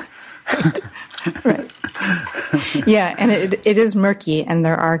River. Right. Yeah, and it is murky, and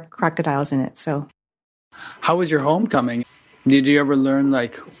there are crocodiles in it. So, how was your homecoming? Did you ever learn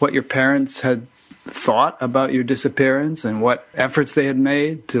like what your parents had thought about your disappearance and what efforts they had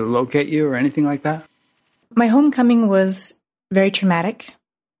made to locate you or anything like that? My homecoming was very traumatic.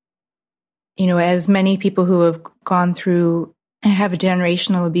 You know, as many people who have gone through and have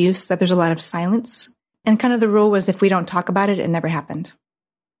generational abuse, that there's a lot of silence. And kind of the rule was if we don't talk about it, it never happened.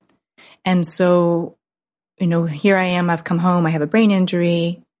 And so, you know, here I am, I've come home, I have a brain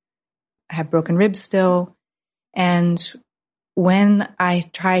injury, I have broken ribs still. And when I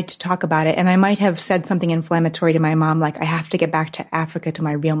tried to talk about it, and I might have said something inflammatory to my mom, like, I have to get back to Africa to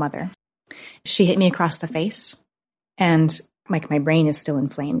my real mother. She hit me across the face, and like my brain is still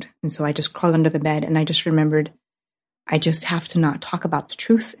inflamed. And so I just crawled under the bed, and I just remembered, I just have to not talk about the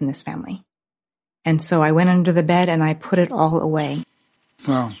truth in this family. And so I went under the bed and I put it all away.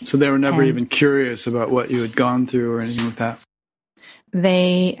 Wow. So they were never even curious about what you had gone through or anything like that?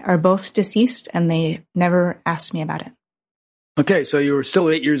 They are both deceased, and they never asked me about it. Okay, so you were still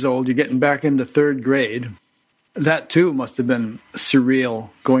 8 years old. You're getting back into third grade. That, too, must have been surreal,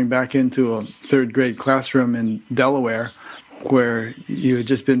 going back into a third grade classroom in Delaware where you had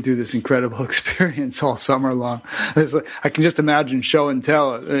just been through this incredible experience all summer long. I can just imagine show and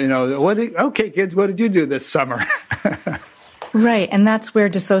tell, you know, okay, kids, what did you do this summer? Right, and that's where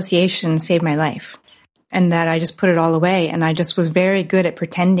dissociation saved my life. And that I just put it all away, and I just was very good at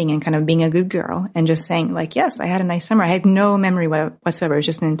pretending and kind of being a good girl and just saying, like, yes, I had a nice summer. I had no memory whatsoever. It was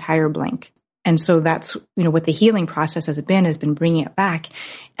just an entire blank. And so that's, you know, what the healing process has been bringing it back.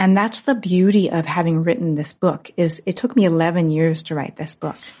 And that's the beauty of having written this book, is it took me 11 years to write this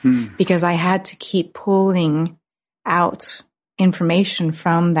book because I had to keep pulling out information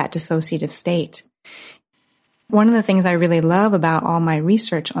from that dissociative state. One of the things I really love about all my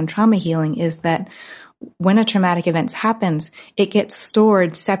research on trauma healing is that when a traumatic event happens, it gets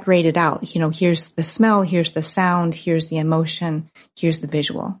stored, separated out. You know, here's the smell, here's the sound, here's the emotion, here's the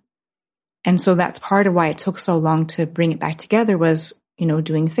visual. And so that's part of why it took so long to bring it back together was, you know,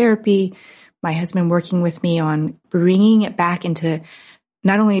 doing therapy, my husband working with me on bringing it back into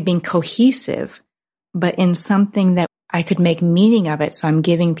not only being cohesive, but in something that I could make meaning of it. So I'm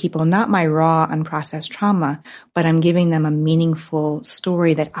giving people not my raw, unprocessed trauma, but I'm giving them a meaningful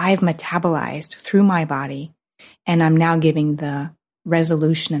story that I've metabolized through my body. And I'm now giving the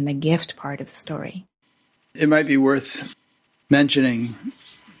resolution and the gift part of the story. It might be worth mentioning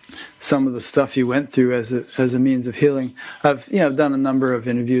some of the stuff you went through as a means of healing. I've done a number of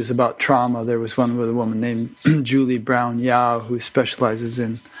interviews about trauma. There was one with a woman named Julie Brown Yao who specializes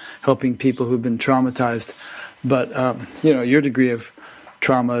in helping people who've been traumatized. But, you know, your degree of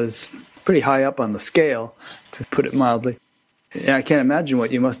trauma is pretty high up on the scale, to put it mildly. I can't imagine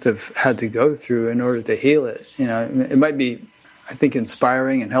what you must have had to go through in order to heal it. You know, it might be, I think,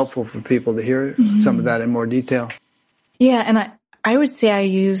 inspiring and helpful for people to hear some of that in more detail. Yeah, and I would say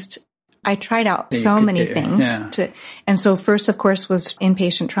I tried out so many things. Yeah. And so first, of course, was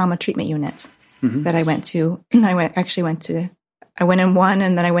inpatient trauma treatment unit that I went to. I went in one,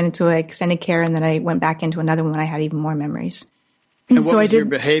 and then I went into extended care, and then I went back into another one when I had even more memories. And what was your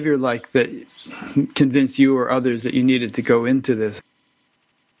behavior like that convinced you or others that you needed to go into this?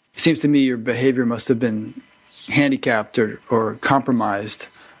 It seems to me your behavior must have been handicapped or compromised,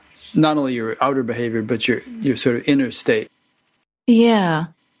 not only your outer behavior, but your sort of inner state. Yeah.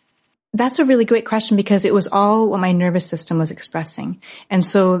 That's a really great question because it was all what my nervous system was expressing. And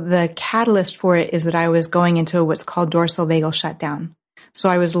so the catalyst for it is that I was going into what's called dorsal vagal shutdown. So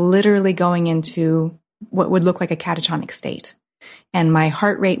I was literally going into what would look like a catatonic state. And my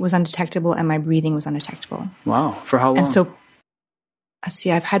heart rate was undetectable and my breathing was undetectable. Wow. For how long? And so,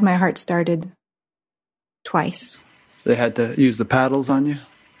 I've had my heart started twice. They had to use the paddles on you?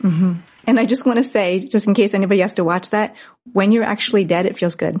 Mm-hmm. And I just want to say, just in case anybody has to watch that, when you're actually dead, it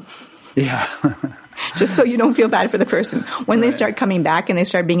feels good. Yeah. Just so you don't feel bad for the person. When they start coming back and they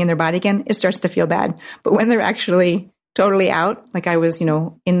start being in their body again, it starts to feel bad. But when they're actually totally out, like I was,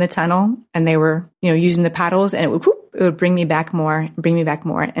 in the tunnel and they were, using the paddles and it would bring me back more,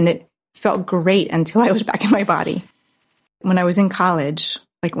 And it felt great until I was back in my body. When I was in college,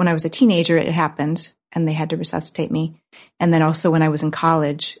 like when I was a teenager, it happened and they had to resuscitate me. And then also when I was in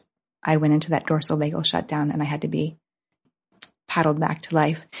college, I went into that dorsal vagal shutdown and I had to be paddled back to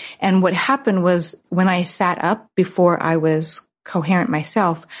life. And what happened was when I sat up before I was coherent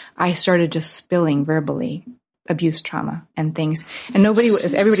myself, I started just spilling verbally abuse trauma and things. And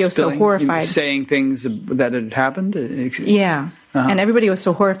everybody was so horrified. Saying things that had happened? Yeah. Uh-huh. And everybody was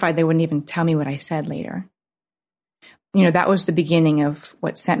so horrified they wouldn't even tell me what I said later. That was the beginning of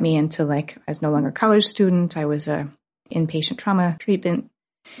what sent me into I was no longer a college student. I was a inpatient trauma treatment.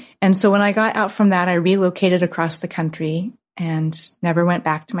 And so when I got out from that, I relocated across the country and never went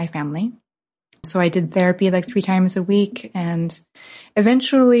back to my family. So I did therapy like 3 times a week. And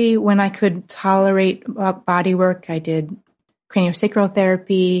eventually, when I could tolerate body work, I did craniosacral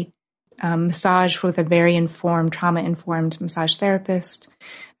therapy, massage with a very informed, trauma-informed massage therapist.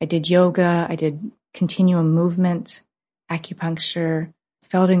 I did yoga. I did continuum movement, acupuncture,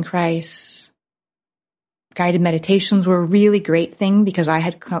 Feldenkrais. Guided meditations were a really great thing because I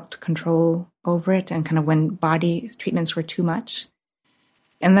had control over it and kind of when body treatments were too much.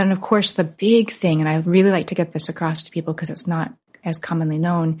 And then, of course, the big thing, and I really like to get this across to people because it's not as commonly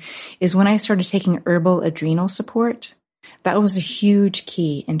known, is when I started taking herbal adrenal support, that was a huge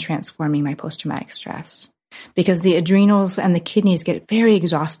key in transforming my post-traumatic stress because the adrenals and the kidneys get very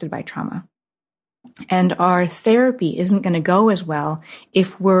exhausted by trauma. And our therapy isn't going to go as well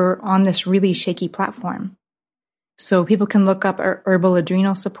if we're on this really shaky platform. So people can look up herbal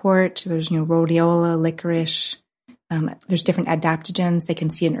adrenal support. There's, rhodiola, licorice. There's different adaptogens. They can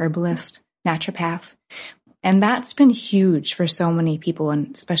see an herbalist, naturopath. And that's been huge for so many people,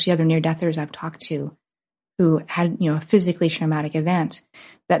 and especially other near-deathers I've talked to who had, a physically traumatic event,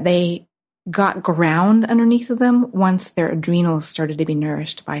 that they got ground underneath of them once their adrenals started to be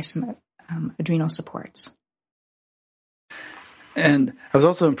nourished by some adrenal supports. And I was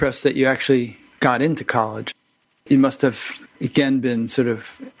also impressed that you actually got into college. You must have, again, been sort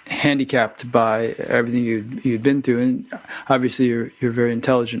of handicapped by everything you'd been through. And obviously you're a very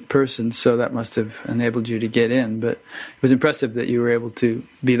intelligent person, so that must have enabled you to get in. But it was impressive that you were able to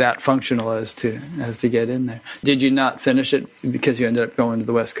be that functional as to get in there. Did you not finish it because you ended up going to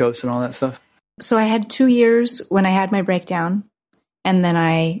the West Coast and all that stuff? So I had 2 years when I had my breakdown, and then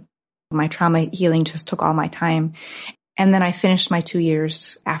my trauma healing just took all my time. And then I finished my 2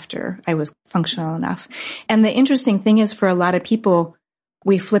 years after I was functional enough. And the interesting thing is for a lot of people,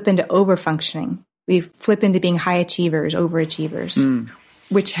 we flip into overfunctioning. We flip into being high achievers, overachievers,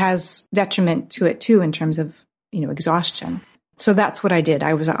 which has detriment to it too in terms of, exhaustion. So that's what I did.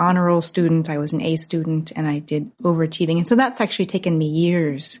 I was an honor roll student. I was an A student, and I did overachieving. And so that's actually taken me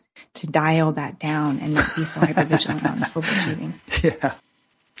years to dial that down and not be so hypervigilant on overachieving. Yeah.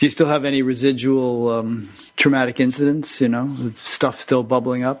 Do you still have any residual traumatic incidents, with stuff still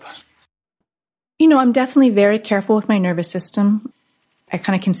bubbling up? I'm definitely very careful with my nervous system. I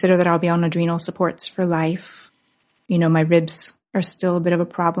kind of consider that I'll be on adrenal supports for life. My ribs are still a bit of a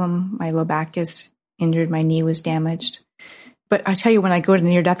problem. My low back is injured. My knee was damaged. But I tell you, when I go to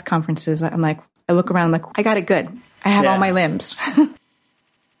near-death conferences, I look around, I'm like, I got it good. I have all my limbs.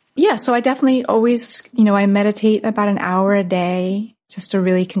 Yeah, so I definitely always, I meditate about an hour a day, just to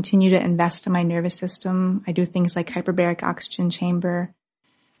really continue to invest in my nervous system. I do things like hyperbaric oxygen chamber.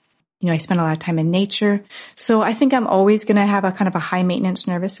 I spend a lot of time in nature. So I think I'm always going to have a kind of a high maintenance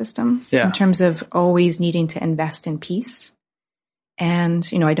nervous system in terms of always needing to invest in peace. And,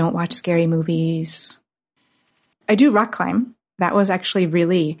 I don't watch scary movies. I do rock climb. That was actually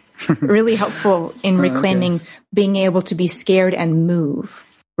really, really helpful in reclaiming being able to be scared and move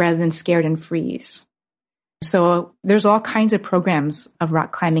rather than scared and freeze. So there's all kinds of programs of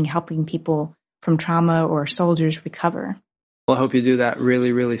rock climbing helping people from trauma or soldiers recover. Well, I hope you do that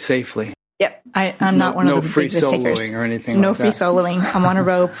really, really safely. Yep. I'm not one of the free big risk takers. Soloing or anything no like that. No free soloing. I'm on a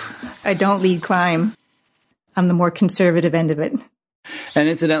rope. I don't lead climb. I'm the more conservative end of it. And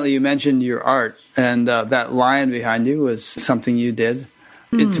incidentally, you mentioned your art, and that lion behind you was something you did.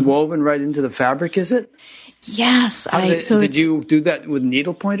 It's woven right into the fabric, is it? Yes. Did you do that with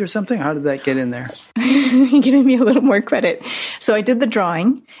needlepoint or something? How did that get in there? You're giving me a little more credit. So I did the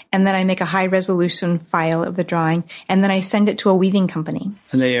drawing, and then I make a high-resolution file of the drawing, and then I send it to a weaving company.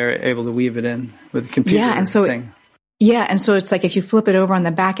 And they are able to weave it in with a computer thing. Yeah, and so it's like if you flip it over on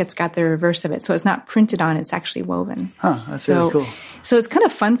the back, it's got the reverse of it. So it's not printed on, it's actually woven. Huh, that's really cool. So it's kind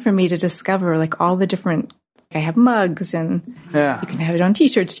of fun for me to discover all the different, I have mugs and you can have it on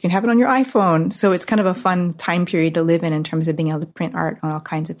t-shirts, you can have it on your iPhone. So it's kind of a fun time period to live in terms of being able to print art on all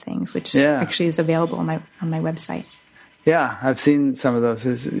kinds of things, which actually is available on my website. Yeah, I've seen some of those.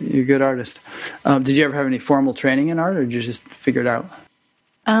 You're a good artist. Did you ever have any formal training in art, or did you just figure it out?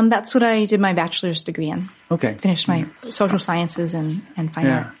 That's what I did my bachelor's degree in. Okay. Finished my social sciences and fine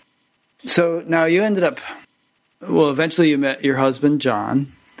art. So now you ended up, eventually you met your husband,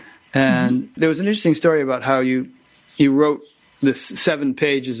 John, and there was an interesting story about how you wrote this 7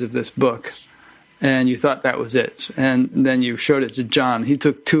 pages of this book, and you thought that was it. And then you showed it to John. He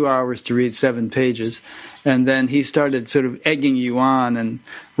took 2 hours to read 7 pages, and then he started sort of egging you on and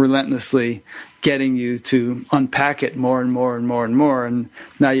relentlessly getting you to unpack it more and more and more and more, and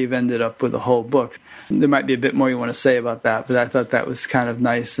now you've ended up with a whole book. There might be a bit more you want to say about that, but I thought that was kind of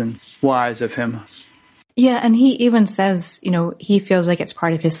nice and wise of him. Yeah, and he even says, he feels like it's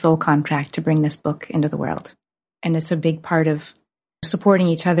part of his soul contract to bring this book into the world. And it's a big part of supporting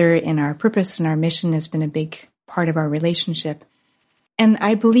each other in our purpose, and our mission has been a big part of our relationship. And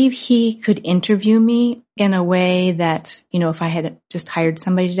I believe he could interview me in a way that, if I had just hired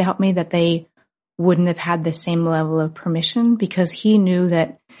somebody to help me, that they wouldn't have had the same level of permission, because he knew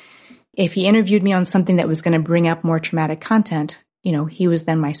that if he interviewed me on something that was going to bring up more traumatic content, he was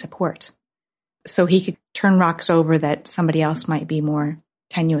then my support. So he could turn rocks over that somebody else might be more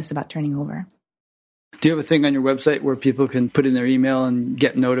tenuous about turning over. Do you have a thing on your website where people can put in their email and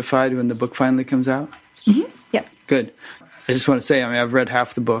get notified when the book finally comes out? Mm-hmm. Yep. Good. I just want to say, I've read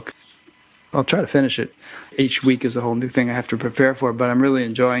half the book. I'll try to finish it. Each week is a whole new thing I have to prepare for, but I'm really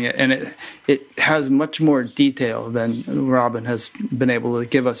enjoying it. And it has much more detail than Robin has been able to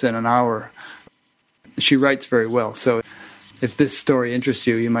give us in an hour. She writes very well, so if this story interests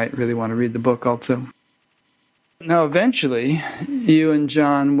you, you might really want to read the book also. Now, eventually, you and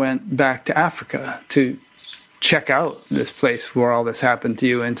John went back to Africa to check out this place where all this happened to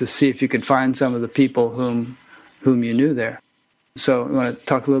you and to see if you could find some of the people whom you knew there. So you want to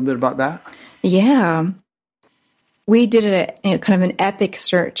talk a little bit about that? Yeah. We did a kind of an epic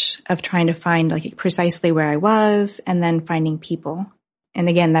search of trying to find precisely where I was and then finding people. And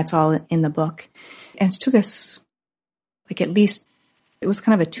again, that's all in the book. And it took us at least, it was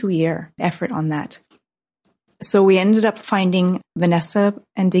kind of a 2-year effort on that. So we ended up finding Vanessa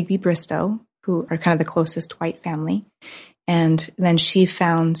and Digby Bristow, who are kind of the closest white family. And then she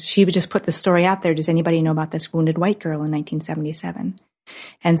would just put the story out there. Does anybody know about this wounded white girl in 1977?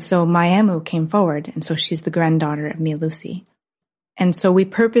 And so Mayemu came forward. And so she's the granddaughter of Mia Lucy. And so we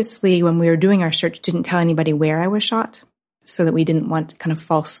purposely, when we were doing our search, didn't tell anybody where I was shot, so that we didn't want kind of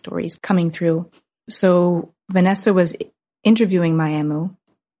false stories coming through. So Vanessa was interviewing Mayemu.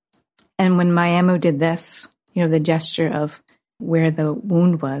 And when Mayemu did this, the gesture of where the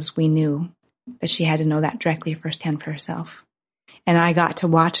wound was, we knew that she had to know that directly firsthand for herself. And I got to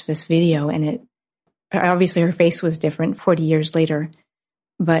watch this video, and obviously her face was different 40 years later,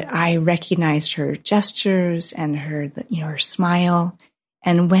 but I recognized her gestures and her smile.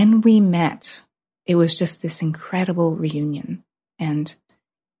 And when we met, it was just this incredible reunion, and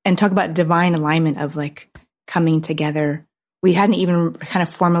talk about divine alignment of coming together. We hadn't even kind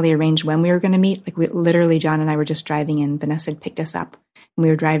of formally arranged when we were going to meet. Literally, John and I were just driving in. Vanessa had picked us up, and we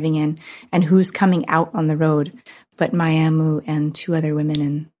were driving in. And who's coming out on the road but Mayemu and 2 other women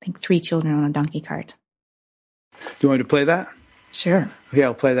and I think 3 children on a donkey cart. Do you want me to play that? Sure. Okay,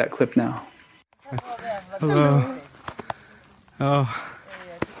 I'll play that clip now. Hello. Oh.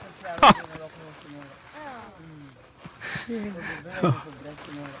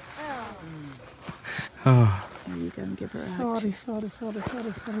 Oh. You go and give her a hug. Sorry.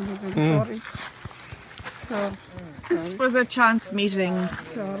 So, this was a chance meeting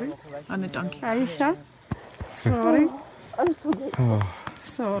on a donkey. Aisha? Sorry. I'm sorry.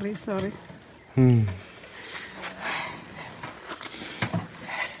 Sorry.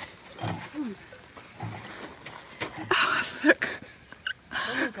 Oh, look.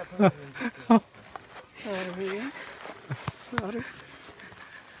 Sorry.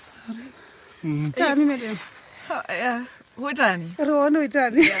 Johnny, madam. Oh, yeah. Who Johnny? Rowan,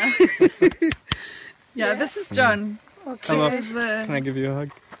 Johnny. Yeah, this is John. Okay. Hello. Can I give you a hug?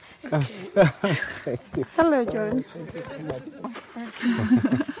 Okay. Hello, John.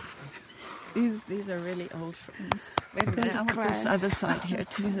 These are really old friends. Wait a minute, I want this other side here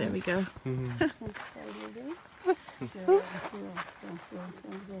too. There we go.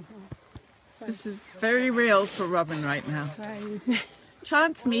 This is very real for Robin right now.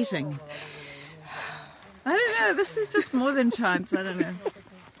 Chance meeting. I don't know, this is just more than chance, I don't know.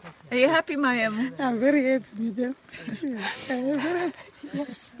 Are you happy, Mayemu? I'm very happy with them. Yeah.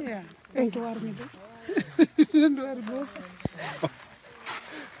 Yes. Yeah. Thank you, Armida. Don't worry, boss.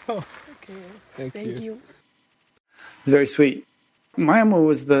 Okay. Thank you. Very sweet. Mayemu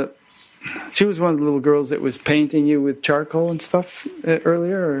was she was one of the little girls that was painting you with charcoal and stuff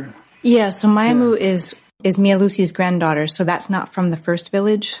earlier? Or? Yeah, so Mayemu is Mia Lucy's granddaughter, so that's not from the first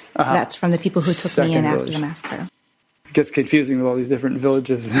village. That's from the people who took me in after the massacre. It gets confusing with all these different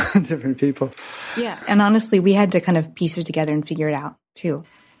villages and different people. Yeah, and honestly, we had to kind of piece it together and figure it out, too.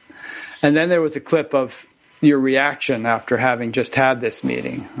 And then there was a clip of your reaction after having just had this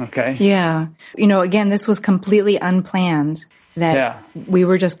meeting, okay? Yeah. Again, this was completely unplanned, that we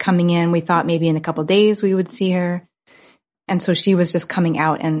were just coming in. We thought maybe in a couple of days we would see her. And so she was just coming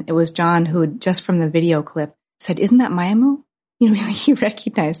out, and it was John who, just from the video clip, said, "Isn't that Mayemu?" He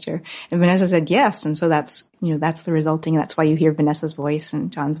recognized her. And Vanessa said yes. And so that's the resulting, that's why you hear Vanessa's voice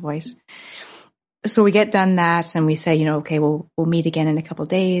and John's voice. So we get done that and we say, okay, we'll meet again in a couple of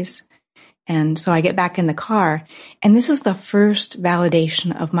days. And so I get back in the car, and this is the first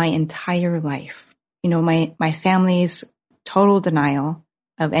validation of my entire life. My family's total denial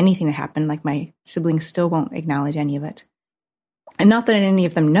of anything that happened, like my siblings still won't acknowledge any of it. And not that any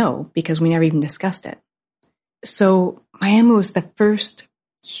of them know, because we never even discussed it. So my Emma was the first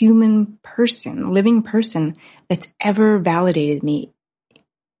human person, living person that's ever validated me,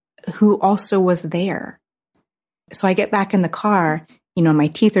 who also was there. So I get back in the car, my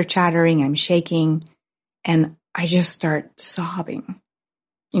teeth are chattering, I'm shaking, and I just start sobbing.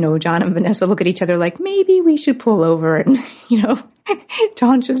 John and Vanessa look at each other like, maybe we should pull over and,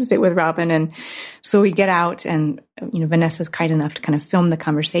 John should sit with Robin. And so we get out, and, Vanessa's kind enough to kind of film the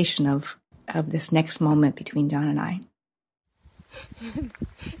conversation of this next moment between John and I.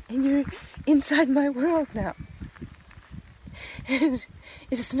 And you're inside my world now. And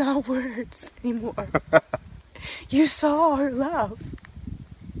it's not words anymore. You saw our love.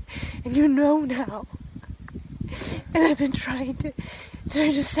 And you know now. And I've been trying to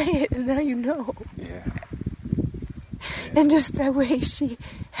say it, and now you know. Yeah. And just that way she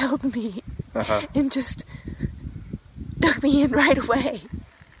held me and just took me in right away.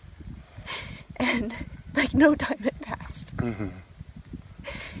 And like no time had passed. Mm-hmm.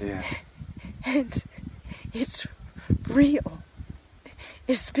 Yeah. And it's real.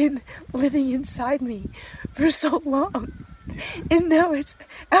 It's been living inside me for so long. And now it's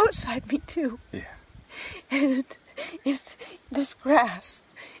outside me too. Yeah. And it's this grass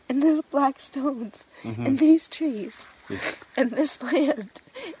and the black stones and these trees and this land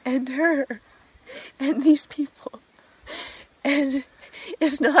and her and these people. And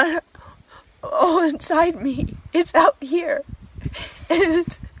it's not all inside me. It's out here.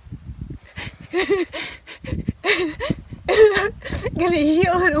 And I'm going to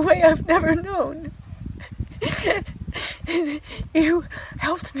heal in a way I've never known. And you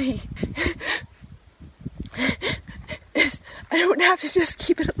helped me. I don't have to just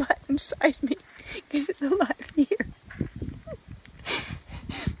keep it alive inside me, because it's alive here.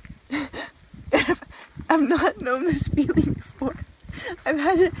 I've not known this feeling before. I've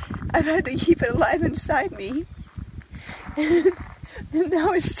had to keep it alive inside me, and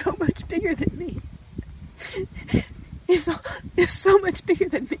now it's so much bigger than me. It's so much bigger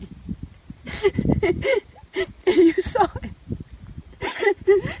than me. And you saw it.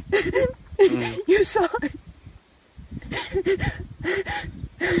 You saw it.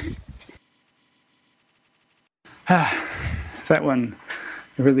 That one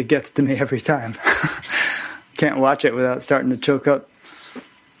really gets to me every time. Can't watch it without starting to choke up.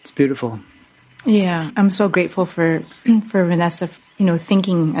 It's beautiful. Yeah, I'm so grateful for Vanessa,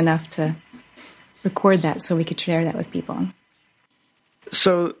 thinking enough to record that so we could share that with people.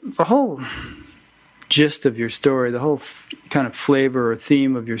 So the whole gist of your story, the whole kind of flavor or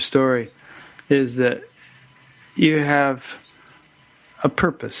theme of your story is that you have a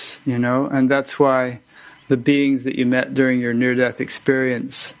purpose, and that's why the beings that you met during your near-death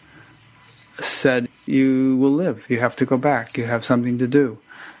experience said, you will live, you have to go back, you have something to do.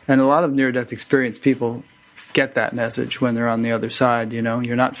 And a lot of near-death experience people get that message when they're on the other side,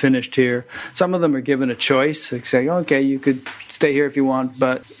 you're not finished here. Some of them are given a choice, like say, okay, you could stay here if you want,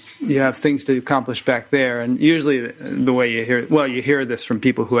 but you have things to accomplish back there. And usually the way you hear this from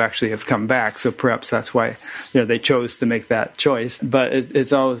people who actually have come back, so perhaps that's why they chose to make that choice. But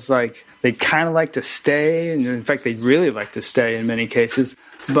it's always like they kind of like to stay, and in fact they really like to stay in many cases,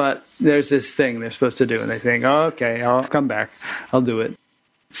 but there's this thing they're supposed to do, and they think, oh, okay, I'll come back, I'll do it.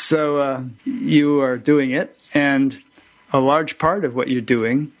 So you are doing it, and a large part of what you're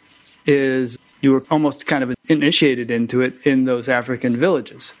doing is you were almost kind of initiated into it in those African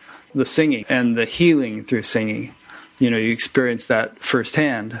villages. The singing and the healing through singing. You experience that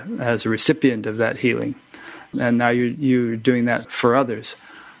firsthand as a recipient of that healing. And now you're doing that for others.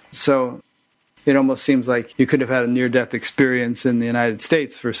 So it almost seems like you could have had a near-death experience in the United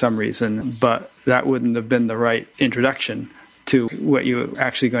States for some reason, but that wouldn't have been the right introduction to what you're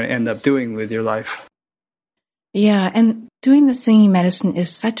actually going to end up doing with your life. Yeah, and doing the singing medicine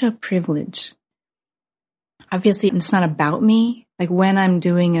is such a privilege. Obviously, it's not about me. Like when I'm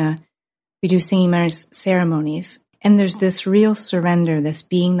doing we do singing ceremonies, and there's this real surrender, this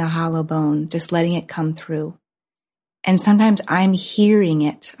being the hollow bone, just letting it come through. And sometimes I'm hearing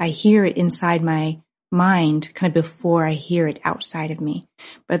it. I hear it inside my mind kind of before I hear it outside of me.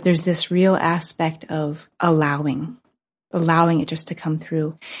 But there's this real aspect of allowing it just to come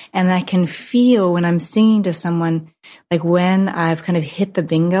through. And I can feel when I'm singing to someone, like when I've kind of hit the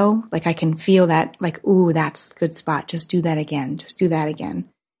bingo, like I can feel that, like, ooh, that's a good spot. Just do that again. Just do that again.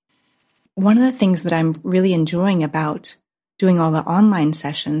 one of the things that I'm really enjoying about doing all the online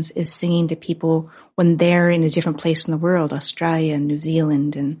sessions is singing to people when they're in a different place in the world, Australia and New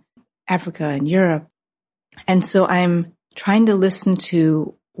Zealand and Africa and Europe. And so I'm trying to listen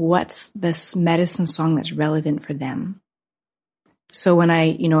to what's this medicine song that's relevant for them. So when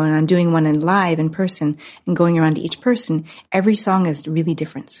when I'm doing one live in person and going around to each person, every song is really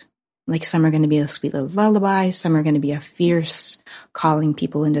different. Like some are going to be a sweet little lullaby, some are going to be a fierce calling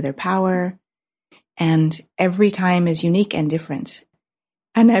people into their power. And every time is unique and different.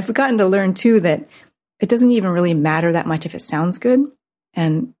 And I've gotten to learn too that it doesn't even really matter that much if it sounds good.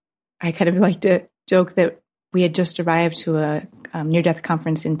 And I kind of like to joke that we had just arrived to a near-death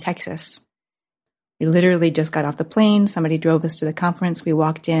conference in Texas. We literally just got off the plane. Somebody drove us to the conference. We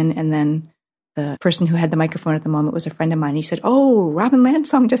walked in, and then the person who had the microphone at the moment was a friend of mine. He said, "Oh, Robin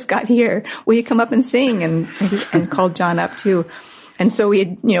Lansong just got here. Will you come up and sing?" And called John up too. And so we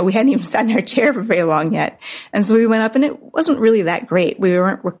hadn't even sat in our chair for very long yet. And so we went up, and it wasn't really that great.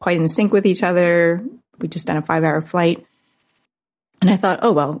 We're quite in sync with each other. We just done a 5-hour flight. And I thought,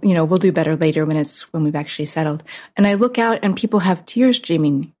 oh, well, we'll do better later when we've actually settled. And I look out and people have tears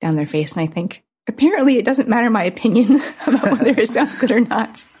streaming down their face. And I think, apparently it doesn't matter my opinion about whether it sounds good or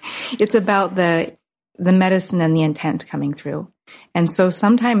not. It's about the medicine and the intent coming through. And so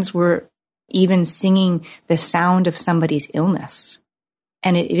sometimes we're even singing the sound of somebody's illness.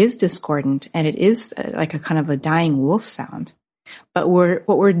 And it is discordant, and it is like a kind of a dying wolf sound. But what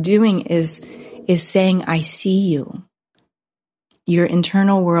we're doing is saying, I see you. Your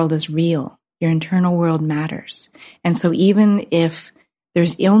internal world is real. Your internal world matters. And so even if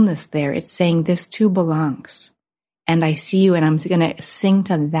there's illness there, it's saying this too belongs. And I see you, and I'm going to sing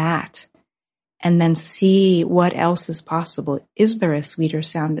to that and then see what else is possible. Is there a sweeter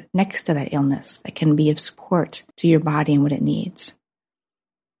sound next to that illness that can be of support to your body and what it needs?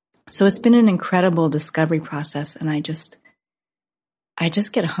 So it's been an incredible discovery process, and I just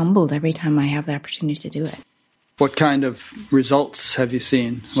get humbled every time I have the opportunity to do it. What kind of results have you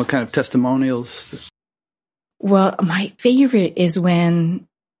seen? What kind of testimonials? Well, my favorite is when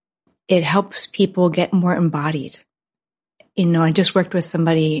it helps people get more embodied. I just worked with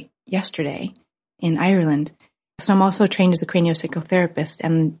somebody yesterday in Ireland. So I'm also trained as a craniosacral therapist,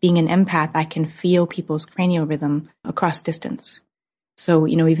 and being an empath, I can feel people's cranial rhythm across distance. So,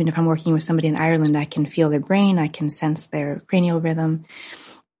 even if I'm working with somebody in Ireland, I can feel their brain, I can sense their cranial rhythm.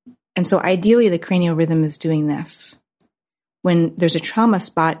 And so ideally, the cranial rhythm is doing this. When there's a trauma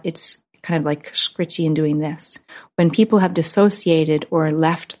spot, it's kind of like scritchy and doing this. When people have dissociated or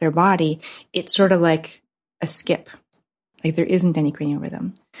left their body, it's sort of like a skip. Like there isn't any cranial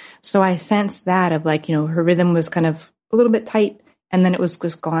rhythm. So I sensed that of her rhythm was kind of a little bit tight, and then it was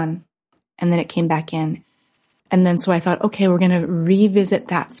just gone. And then it came back in. And then so I thought, okay, we're going to revisit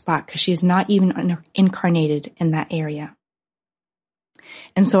that spot because she's not even incarnated in that area.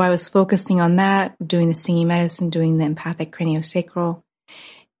 And so I was focusing on that, doing the singing medicine, doing the empathic craniosacral.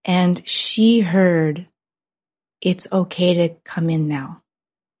 And she heard, it's okay to come in now.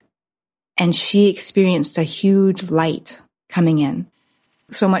 And she experienced a huge light coming in.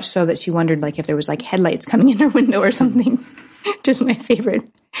 So much so that she wondered if there was headlights coming in her window or something. Just my favorite.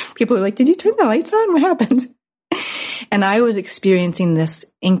 People are like, did you turn the lights on? What happened? And I was experiencing this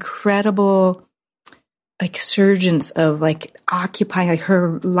incredible surgence of occupying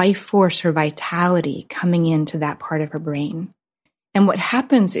her life force, her vitality coming into that part of her brain. And what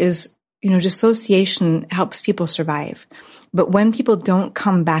happens is, dissociation helps people survive. But when people don't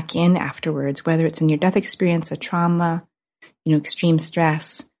come back in afterwards, whether it's a near-death experience, a trauma, extreme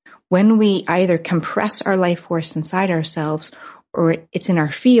stress, when we either compress our life force inside ourselves, or it's in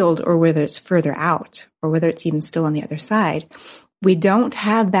our field, or whether it's further out, or whether it's even still on the other side, we don't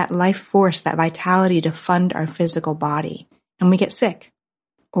have that life force, that vitality to fund our physical body. And we get sick,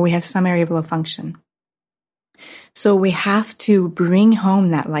 or we have some area of low function. So we have to bring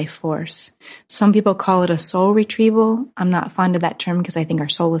home that life force. Some people call it a soul retrieval. I'm not fond of that term because I think our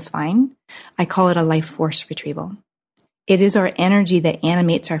soul is fine. I call it a life force retrieval. It is our energy that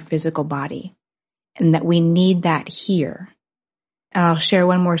animates our physical body, and that we need that here. And I'll share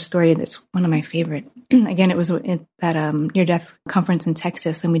one more story that's one of my favorite. Again, it was at that near-death conference in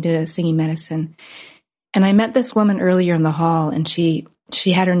Texas, and we did a singing medicine. And I met this woman earlier in the hall, and she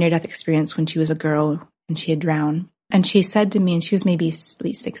had her near-death experience when she was a girl, and she had drowned. And she said to me, and she was maybe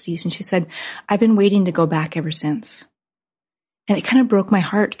late 60s, and she said, I've been waiting to go back ever since. And it kind of broke my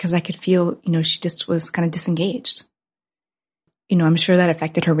heart because I could feel, she just was kind of disengaged. I'm sure that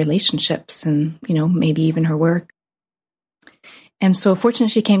affected her relationships and, maybe even her work. And so fortunately,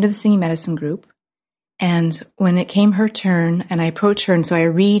 she came to the singing medicine group. And when it came her turn and I approach her, and so I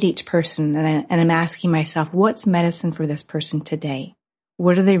read each person and I'm asking myself, what's medicine for this person today?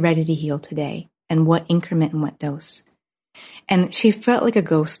 What are they ready to heal today? And what increment and what dose? And she felt like a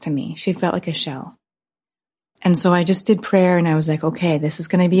ghost to me. She felt like a shell. And so I just did prayer and I was like, okay, this is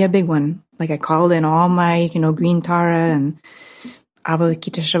going to be a big one. Like I called in all my, green Tara and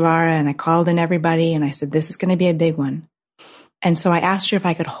Avalokiteshvara, and I called in everybody and I said, this is going to be a big one. And so I asked her if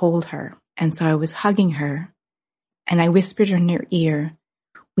I could hold her. And so I was hugging her and I whispered in her ear,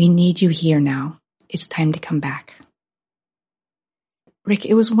 we need you here now. It's time to come back. Rick,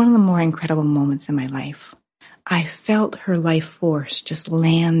 it was one of the more incredible moments in my life. I felt her life force just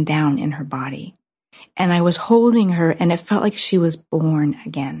land down in her body. And I was holding her and it felt like she was born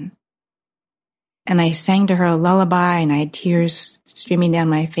again. And I sang to her a lullaby and I had tears streaming down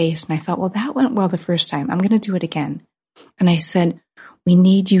my face. And I thought, well, that went well the first time. I'm going to do it again. And I said, we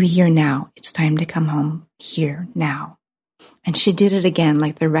need you here now. It's time to come home here now. And she did it again,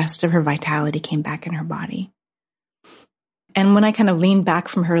 like the rest of her vitality came back in her body. And when I kind of leaned back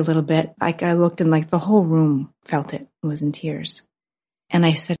from her a little bit, like I looked and like the whole room felt it and was in tears. And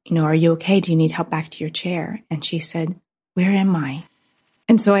I said, are you okay? Do you need help back to your chair? And she said, where am I?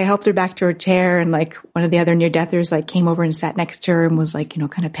 And so I helped her back to her chair, and like one of the other near-deathers like came over and sat next to her and was like,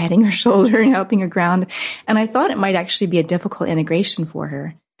 kind of patting her shoulder and helping her ground. And I thought it might actually be a difficult integration for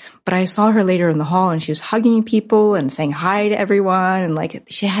her. But I saw her later in the hall and she was hugging people and saying hi to everyone. And like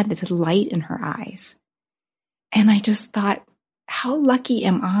she had this light in her eyes. And I just thought, how lucky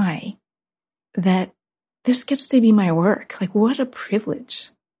am I that this gets to be my work? Like what a privilege.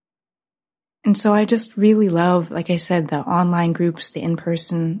 And so I just really love, like I said, the online groups, the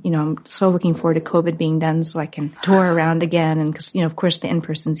in-person. I'm so looking forward to COVID being done so I can tour around again. And because, of course, the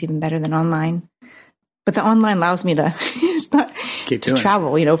in-person is even better than online. But the online allows me to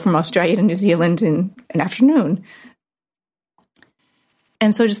travel, from Australia to New Zealand in an afternoon.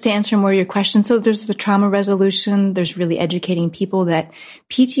 And so just to answer more of your question, so there's the trauma resolution. There's really educating people that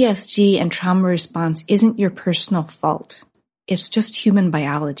PTSD and trauma response isn't your personal fault. It's just human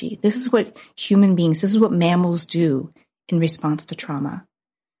biology. This is what this is what mammals do in response to trauma.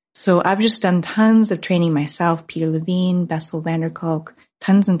 So I've just done tons of training myself, Peter Levine, Bessel van der Kolk,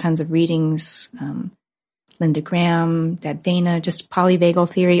 tons and tons of readings, Linda Graham, Deb Dana, just polyvagal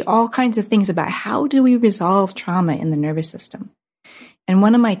theory, all kinds of things about how do we resolve trauma in the nervous system. And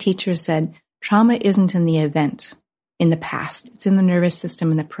one of my teachers said, trauma isn't in the event, in the past. It's in the nervous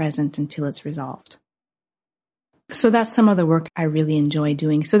system in the present until it's resolved. So that's some of the work I really enjoy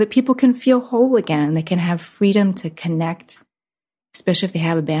doing so that people can feel whole again and they can have freedom to connect, especially if they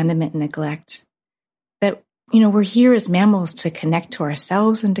have abandonment and neglect. That, we're here as mammals to connect to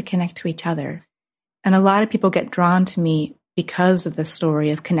ourselves and to connect to each other. And a lot of people get drawn to me because of the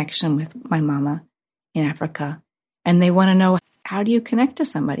story of connection with my mama in Africa. And they want to know, how do you connect to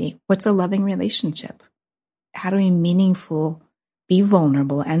somebody? What's a loving relationship? How do we be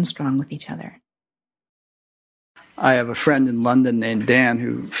vulnerable and strong with each other? I have a friend in London named Dan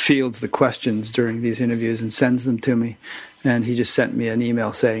who fields the questions during these interviews and sends them to me. And he just sent me an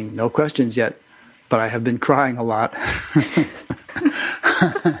email saying, no questions yet, but I have been crying a lot.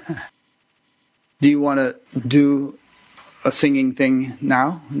 Do you want to do a singing thing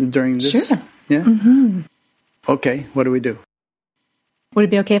now during this? Sure. Yeah? Mm-hmm. Okay, what do we do? Would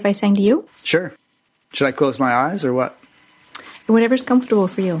it be okay if I sang to you? Sure. Should I close my eyes or what? Whatever's comfortable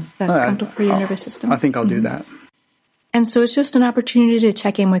for you. That's comfortable for your nervous system. I think I'll do that. And so it's just an opportunity to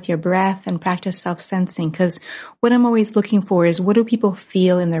check in with your breath and practice self-sensing, because what I'm always looking for is, what do people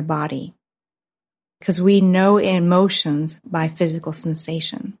feel in their body? Because we know emotions by physical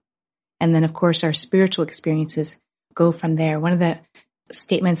sensation. And then, of course, our spiritual experiences go from there. One of the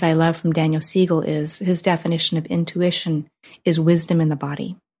statements I love from Daniel Siegel is, his definition of intuition is wisdom in the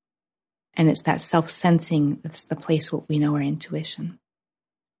body. And it's that self-sensing that's the place what we know our intuition.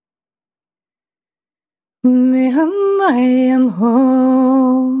 Me am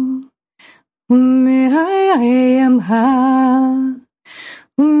ho, me am ha,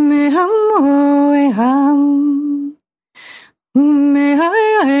 me ham, me ho, me am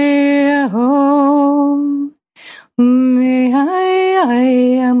ha, me am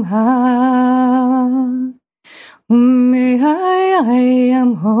ho, me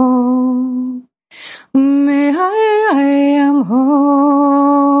am ho.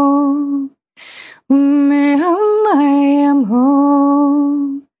 Me am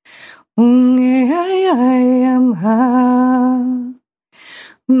home, I am ha,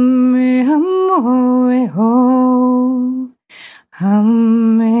 me am ho,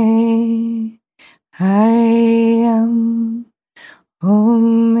 me I am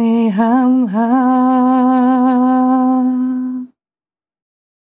home, me am ha.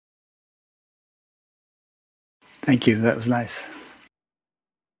 Thank you. That was nice.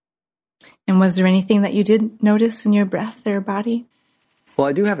 And was there anything that you did notice in your breath or body? Well,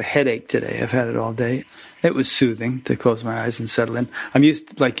 I do have a headache today. I've had it all day. It was soothing to close my eyes and settle in. I'm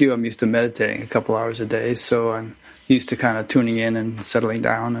used to meditating a couple hours a day, so I'm used to kind of tuning in and settling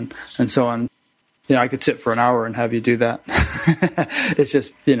down and so on. I could sit for an hour and have you do that. It's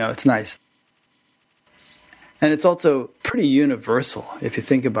just, it's nice. And it's also pretty universal if you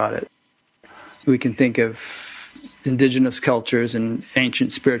think about it. We can think of indigenous cultures and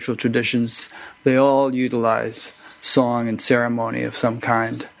ancient spiritual traditions. They all utilize song and ceremony of some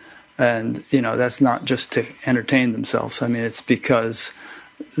kind. And, that's not just to entertain themselves. I mean, it's because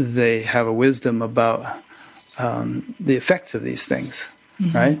they have a wisdom about the effects of these things,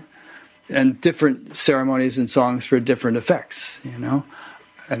 mm-hmm. right? And different ceremonies and songs for different effects,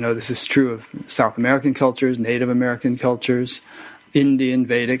 I know this is true of South American cultures, Native American cultures, Indian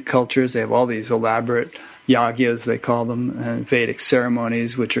Vedic cultures. They have all these elaborate yagyas, they call them, and Vedic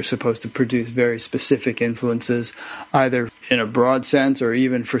ceremonies, which are supposed to produce very specific influences, either in a broad sense or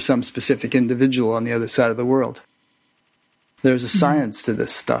even for some specific individual on the other side of the world. There's a mm-hmm. science to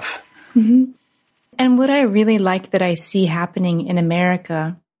this stuff. Mm-hmm. And what I really like that I see happening in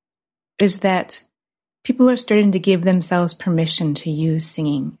America is that people are starting to give themselves permission to use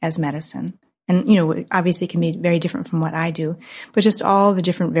singing as medicine. And, obviously it can be very different from what I do, but just all the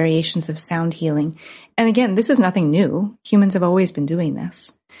different variations of sound healing. And again, this is nothing new. Humans have always been doing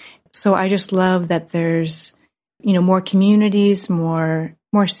this. So I just love that there's, more communities, more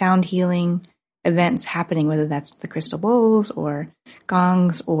sound healing events happening, whether that's the crystal bowls or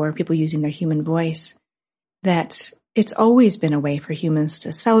gongs or people using their human voice, that it's always been a way for humans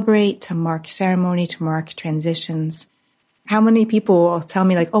to celebrate, to mark ceremony, to mark transitions. How many people will tell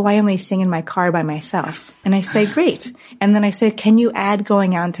me I only sing in my car by myself? And I say, great. And then I say, can you add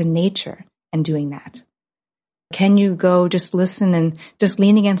going out into nature and doing that? Can you go just listen and just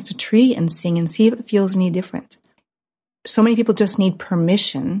lean against a tree and sing and see if it feels any different? So many people just need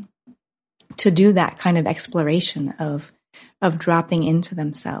permission to do that kind of exploration of dropping into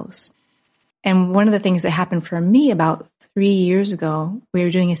themselves. And one of the things that happened for me about 3 years ago, we were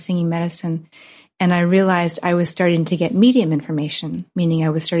doing a singing medicine, and I realized I was starting to get medium information, meaning I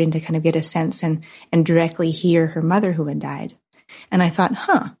was starting to kind of get a sense and directly hear her mother who had died. And I thought,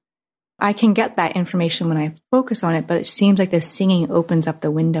 I can get that information when I focus on it, but it seems like the singing opens up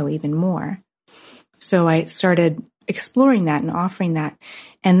the window even more. So I started exploring that and offering that.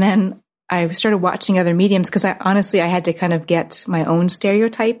 And then I started watching other mediums because I had to kind of get my own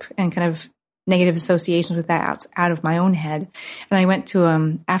stereotype and kind of negative associations with that out of my own head. And I went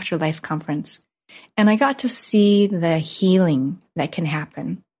to Afterlife conference, and I got to see the healing that can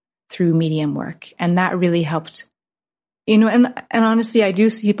happen through medium work. And that really helped, and honestly, I do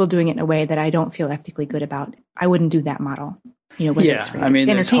see people doing it in a way that I don't feel ethically good about. I wouldn't do that model. Whether it's for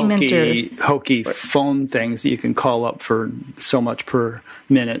entertainment there's hokey phone things that you can call up for so much per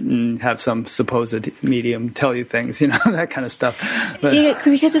minute and have some supposed medium tell you things, that kind of stuff. But,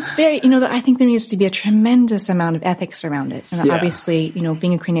 because it's very, I think there needs to be a tremendous amount of ethics around it. And obviously,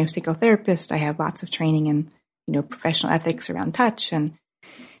 being a craniopsychotherapist, I have lots of training in, professional ethics around touch. And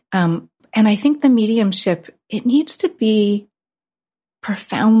I think the mediumship, it needs to be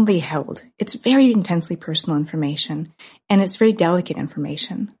profoundly held. It's very intensely personal information, and it's very delicate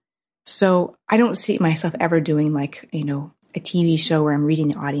information. So I don't see myself ever doing a TV show where I'm reading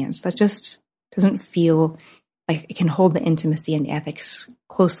the audience. That just doesn't feel like it can hold the intimacy and the ethics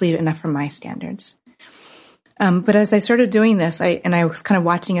closely enough for my standards. But as I started doing this, I was kind of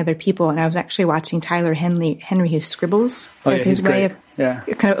watching other people, and I was actually watching Tyler Henry who scribbles as his way of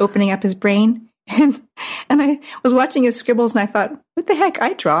kind of opening up his brain. And I was watching his scribbles, and I thought, what the heck?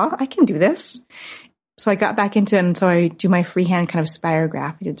 I draw. I can do this. So I got back into it, and so I do my freehand kind of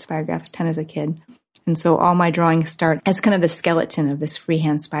spirograph. I did spirograph a ton as a kid. And so all my drawings start as kind of the skeleton of this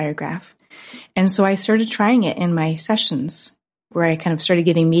freehand spirograph. And so I started trying it in my sessions, where I kind of started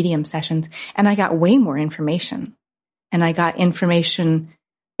giving medium sessions, and I got way more information. And I got information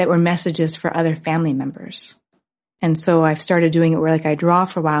that were messages for other family members. And so I've started doing it where I draw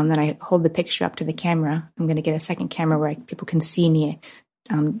for a while, and then I hold the picture up to the camera. I'm going to get a second camera where people can see me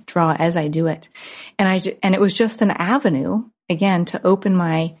draw as I do it. And it was just an avenue, again, to open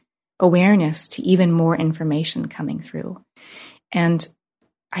my awareness to even more information coming through. And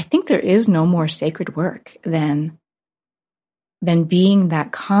I think there is no more sacred work than being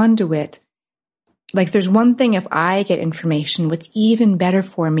that conduit. There's one thing if I get information, what's even better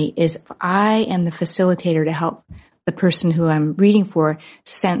for me is if I am the facilitator to help the person who I'm reading for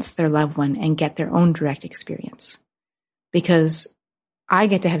sense their loved one and get their own direct experience. Because I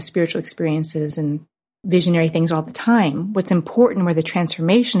get to have spiritual experiences and visionary things all the time. What's important where the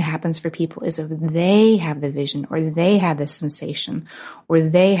transformation happens for people is if they have the vision or they have the sensation or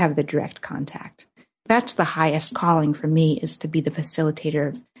they have the direct contact. That's the highest calling for me, is to be the facilitator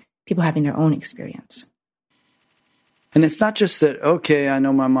of people having their own experience. And it's not just that, okay, I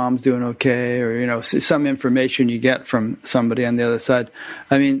know my mom's doing okay, or, some information you get from somebody on the other side.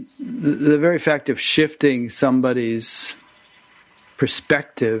 I mean, the very fact of shifting somebody's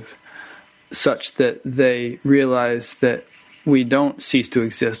perspective such that they realize that we don't cease to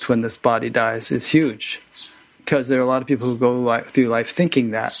exist when this body dies is huge. Because there are a lot of people who go through life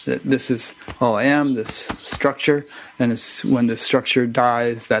thinking that this is all I am, this structure, and when the structure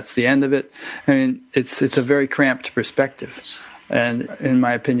dies, that's the end of it. I mean, it's a very cramped perspective, and in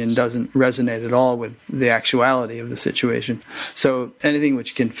my opinion, doesn't resonate at all with the actuality of the situation. So anything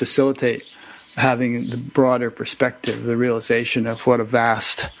which can facilitate having the broader perspective, the realization of what a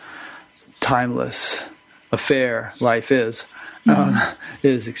vast, timeless affair life is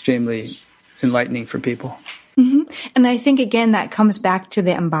extremely enlightening for people. Mm-hmm. And I think, again, that comes back to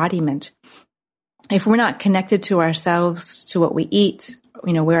the embodiment. If we're not connected to ourselves, to what we eat,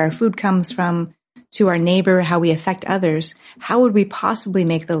 where our food comes from, to our neighbor, how we affect others, how would we possibly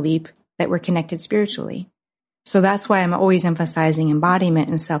make the leap that we're connected spiritually? So that's why I'm always emphasizing embodiment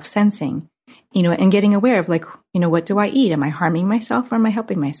and self-sensing, and getting aware of what do I eat? Am I harming myself or am I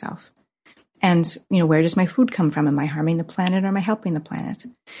helping myself? And, where does my food come from? Am I harming the planet or am I helping the planet?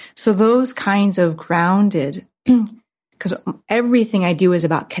 So those kinds of grounded, because everything I do is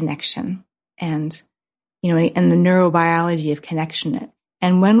about connection and, and the neurobiology of connection.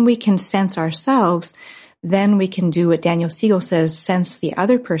 And when we can sense ourselves, then we can do what Daniel Siegel says, sense the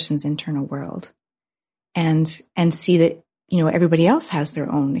other person's internal world and see that, everybody else has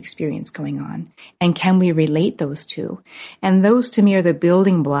their own experience going on. And can we relate those two? And those to me are the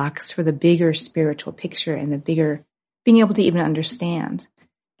building blocks for the bigger spiritual picture and the bigger being able to even understand.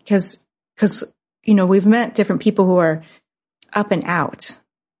 Because, we've met different people who are up and out,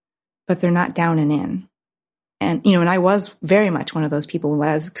 but they're not down and in. And, and I was very much one of those people who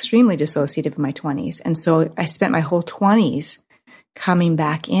I was extremely dissociative in my 20s. And so I spent my whole 20s coming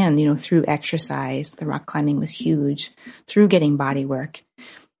back in, through exercise. The rock climbing was huge, through getting body work.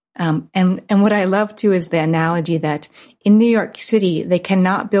 And what I love too is the analogy that in New York City, they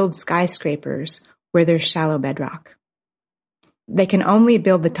cannot build skyscrapers where there's shallow bedrock. They can only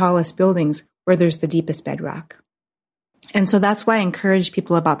build the tallest buildings where there's the deepest bedrock. And so that's why I encourage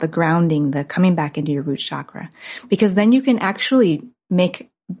people about the grounding, the coming back into your root chakra, because then you can actually make,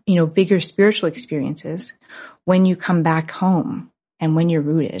 bigger spiritual experiences when you come back home and when you're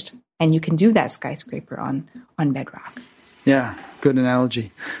rooted, and you can do that skyscraper on bedrock. Yeah, good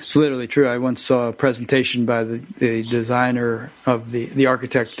analogy. It's literally true. I once saw a presentation by the designer of the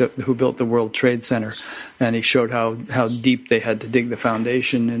architect who built the World Trade Center, and he showed how deep they had to dig the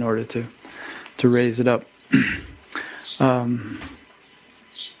foundation in order to raise it up. A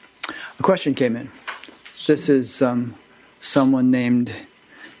question came in. This is someone named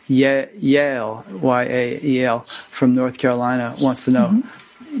Yale, Y-A-E-L, from North Carolina, wants to know,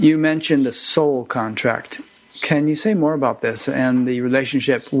 you mentioned a soul contract. Can you say more about this and the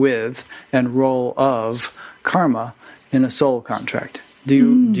relationship with and role of karma in a soul contract?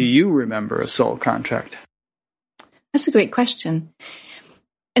 Do you remember a soul contract? That's a great question.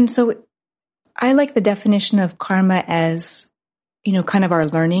 And so I like the definition of karma as, kind of our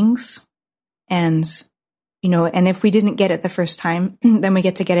learnings. And, and if we didn't get it the first time, then we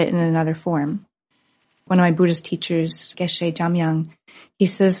get to get it in another form. One of my Buddhist teachers, Geshe Jamyang, he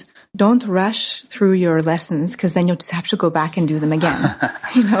says, don't rush through your lessons because then you'll just have to go back and do them again.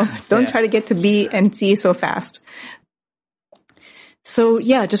 Don't try to get to B and C so fast. So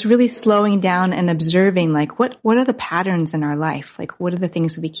just really slowing down and observing, what are the patterns in our life? What are the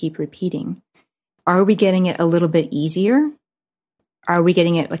things that we keep repeating? Are we getting it a little bit easier? Are we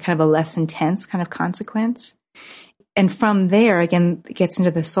getting it kind of a less intense kind of consequence? And from there, again, it gets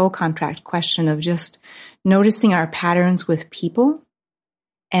into the soul contract question of just noticing our patterns with people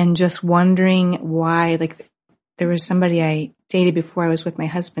and just wondering why, there was somebody I dated before I was with my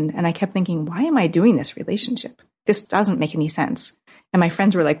husband, and I kept thinking, why am I doing this relationship? This doesn't make any sense. And my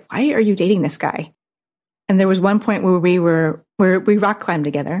friends were like, why are you dating this guy? And there was one point where we rock climbed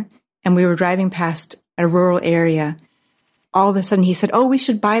together, and we were driving past a rural area. All of a sudden he said, oh, we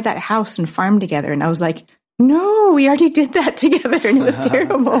should buy that house and farm together. And I was like, no, we already did that together and it was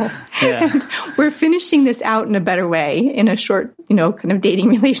terrible. Yeah. And we're finishing this out in a better way, in a short, kind of dating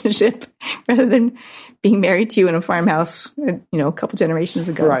relationship rather than being married to you in a farmhouse, a couple generations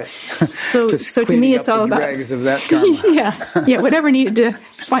ago. Right. So to me, it's all about dregs of that karma. yeah, whatever needed to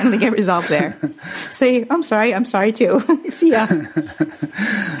finally get resolved there. Say, I'm sorry too. See ya.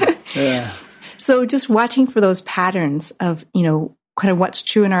 Yeah. So just watching for those patterns of, kind of what's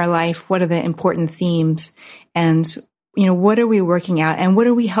true in our life, what are the important themes, and, what are we working out, and what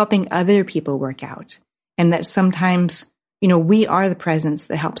are we helping other people work out? And that sometimes, we are the presence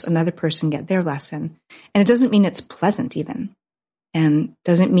that helps another person get their lesson. And it doesn't mean it's pleasant even, and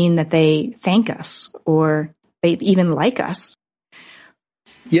doesn't mean that they thank us or they even like us.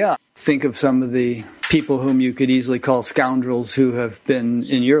 Yeah. Think of some of the people whom you could easily call scoundrels who have been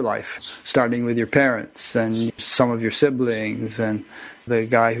in your life, starting with your parents and some of your siblings and the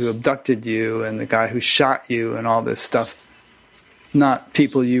guy who abducted you and the guy who shot you and all this stuff. Not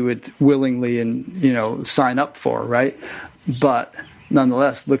people you would willingly sign up for, right? But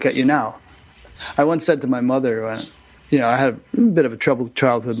nonetheless, look at you now. I once said to my mother, I had a bit of a troubled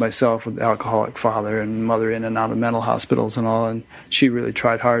childhood myself with an alcoholic father and mother in and out of mental hospitals and all, and she really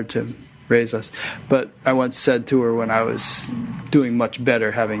tried hard to raise us. But I once said to her when I was doing much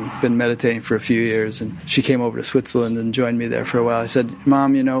better, having been meditating for a few years, and she came over to Switzerland and joined me there for a while, I said,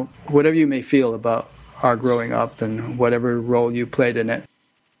 Mom, whatever you may feel about our growing up and whatever role you played in it,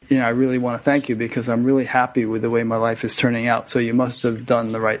 I really want to thank you because I'm really happy with the way my life is turning out. So you must have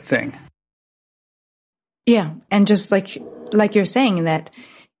done the right thing. Yeah. And just like you're saying, that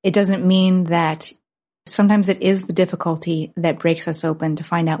it doesn't mean that sometimes it is the difficulty that breaks us open to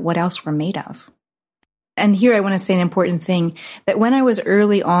find out what else we're made of. And here I want to say an important thing, that when I was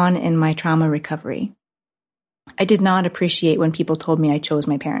early on in my trauma recovery, I did not appreciate when people told me I chose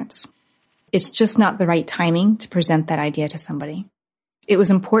my parents. It's just not the right timing to present that idea to somebody. It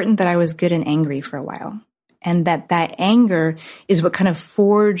was important that I was good and angry for a while, and that anger is what kind of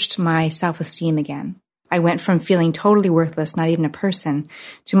forged my self-esteem again. I went from feeling totally worthless, not even a person,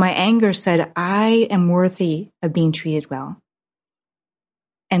 to my anger said, I am worthy of being treated well.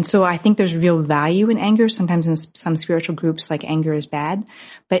 And so I think there's real value in anger. Sometimes in some spiritual groups, like anger is bad.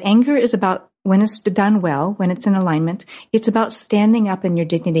 But anger is about, when it's done well, when it's in alignment, it's about standing up in your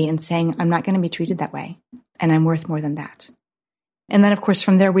dignity and saying, I'm not going to be treated that way, and I'm worth more than that. And then, of course,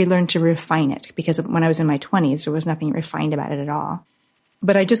 from there, we learned to refine it, because when I was in my 20s, there was nothing refined about it at all.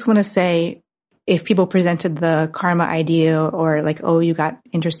 But I just want to say, if people presented the karma idea or like, oh, you got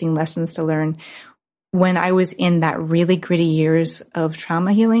interesting lessons to learn, when I was in that really gritty years of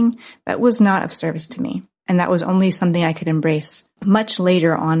trauma healing, that was not of service to me. And that was only something I could embrace much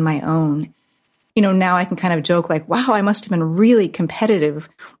later on my own. Now I can kind of joke like, wow, I must have been really competitive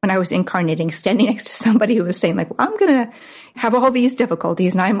when I was incarnating, standing next to somebody who was saying like, well, I'm going to have all these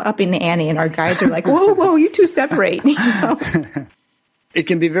difficulties and I'm up in the ante, and our guides are like, whoa, you two separate. It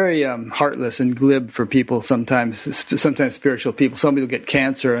can be very heartless and glib for people sometimes spiritual people. Somebody will get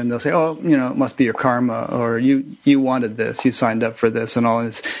cancer and they'll say, oh, it must be your karma, or you wanted this, you signed up for this and all.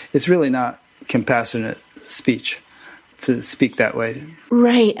 And it's really not compassionate speech to speak that way.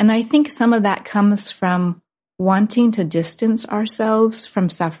 Right. And I think some of that comes from wanting to distance ourselves from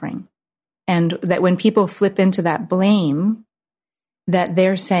suffering. And that when people flip into that blame, that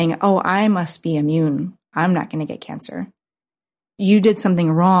they're saying, oh, I must be immune. I'm not going to get cancer. You did something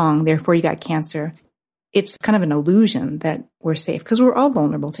wrong, therefore you got cancer. It's kind of an illusion that we're safe, because we're all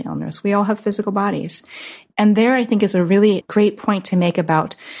vulnerable to illness. We all have physical bodies. And there, I think, is a really great point to make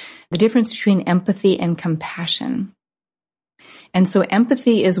about the difference between empathy and compassion. And so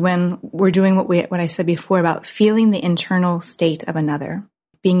empathy is when we're doing what I said before about feeling the internal state of another,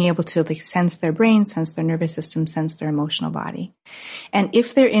 being able to sense their brain, sense their nervous system, sense their emotional body. And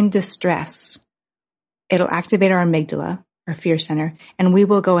if they're in distress, it'll activate our amygdala, our fear center, and we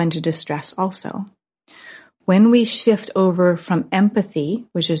will go into distress also. When we shift over from empathy,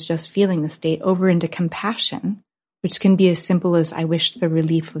 which is just feeling the state, over into compassion, which can be as simple as, I wish the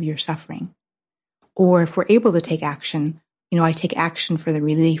relief of your suffering. Or if we're able to take action, I take action for the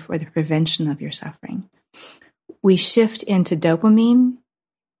relief or the prevention of your suffering. We shift into dopamine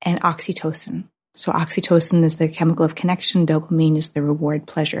and oxytocin. So oxytocin is the chemical of connection. Dopamine is the reward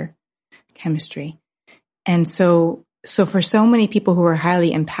pleasure chemistry. And so for so many people who are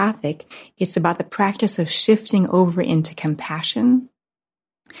highly empathic, it's about the practice of shifting over into compassion.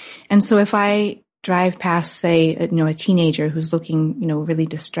 And so if I drive past, say, a teenager who's looking, really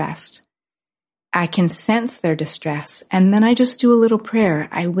distressed, I can sense their distress, and then I just do a little prayer.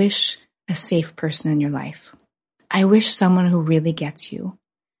 I wish a safe person in your life. I wish someone who really gets you.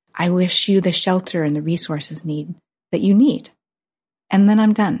 I wish you the shelter and the resources that you need. And then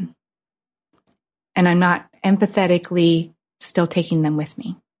I'm done. And I'm not empathetically still taking them with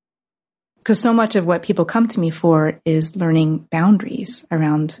me. Because so much of what people come to me for is learning boundaries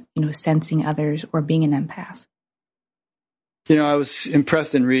around, sensing others or being an empath. I was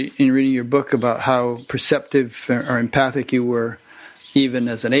impressed in reading your book about how perceptive or empathic you were, even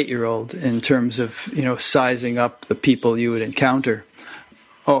as an 8-year-old, in terms of, sizing up the people you would encounter.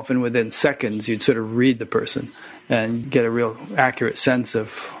 Often within seconds, you'd sort of read the person and get a real accurate sense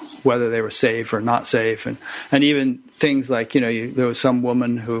of whether they were safe or not safe. And even things like, there was some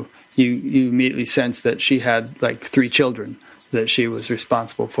woman who you immediately sensed that she had like 3 children that she was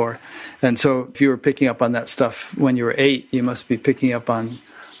responsible for. And so if you were picking up on that stuff when you were 8, you must be picking up on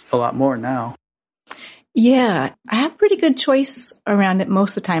a lot more now. Yeah, I have pretty good choice around it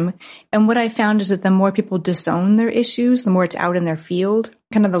most of the time. And what I found is that the more people disown their issues, the more it's out in their field,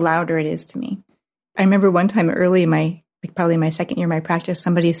 kind of the louder it is to me. I remember one time early in probably my second year of my practice,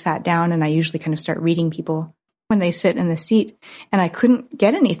 somebody sat down, and I usually kind of start reading people when they sit in the seat, and I couldn't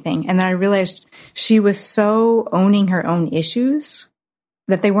get anything. And then I realized she was so owning her own issues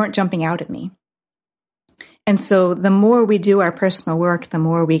that they weren't jumping out at me. And so the more we do our personal work, the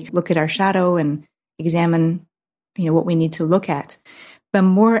more we look at our shadow and examine, what we need to look at, the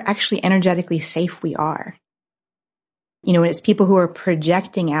more actually energetically safe we are. When it's people who are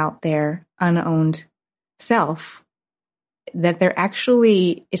projecting out their unowned self, that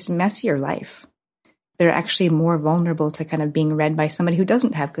it's messier life. They're actually more vulnerable to kind of being read by somebody who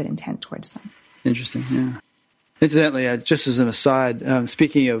doesn't have good intent towards them. Interesting, yeah. Incidentally, just as an aside,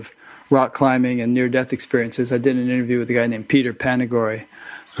 speaking of rock climbing and near-death experiences, I did an interview with a guy named Peter Panagori,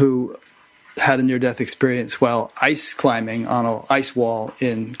 who had a near-death experience while ice climbing on an ice wall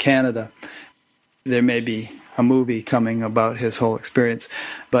in Canada. There may be a movie coming about his whole experience,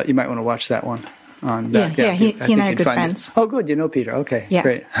 but you might want to watch that one. On that. Yeah, he and I are good friends. Oh, good, you know Peter. Okay, yeah.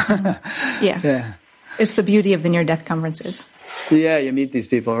 Great. Yeah. It's the beauty of the near-death conferences. Yeah, you meet these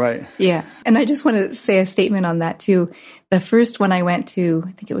people, right? Yeah, and I just want to say a statement on that, too. The first one I went to,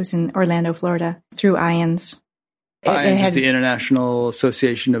 I think it was in Orlando, Florida, through IANDS. IANDS is the International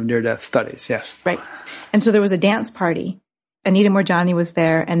Association of Near-Death Studies, yes. Right. And so there was a dance party. Anita Moorjani was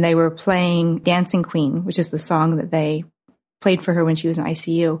there, and they were playing Dancing Queen, which is the song that they played for her when she was in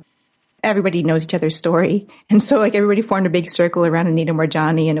ICU. Everybody knows each other's story. And so everybody formed a big circle around Anita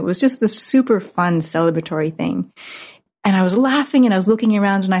Moorjani, and it was just this super fun celebratory thing. And I was laughing and I was looking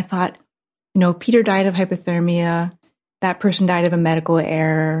around and I thought, Peter died of hypothermia. That person died of a medical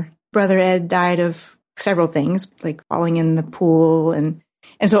error. Brother Ed died of several things, like falling in the pool. And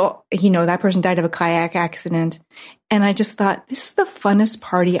so, that person died of a kayak accident. And I just thought, this is the funnest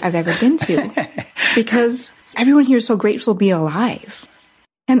party I've ever been to because everyone here is so grateful to be alive.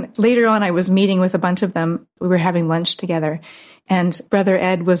 And later on, I was meeting with a bunch of them. We were having lunch together. And Brother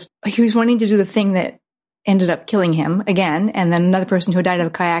Ed was wanting to do the thing that ended up killing him again. And then another person who died of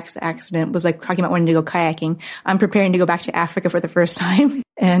a kayak accident was talking about wanting to go kayaking. I'm preparing to go back to Africa for the first time.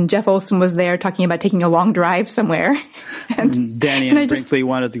 And Jeff Olson was there talking about taking a long drive somewhere. And Danny and Brinkley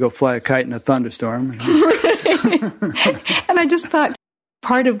wanted to go fly a kite in a thunderstorm. And I just thought,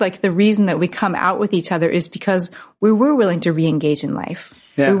 part of the reason that we come out with each other is because we were willing to re-engage in life.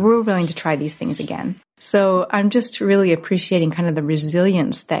 Yeah. We were willing to try these things again. So I'm just really appreciating kind of the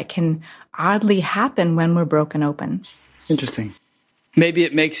resilience that can oddly happen when we're broken open. Interesting. Maybe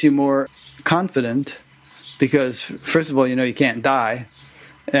it makes you more confident because, first of all, you can't die.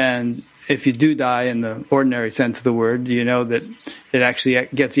 And if you do die in the ordinary sense of the word, you know that it actually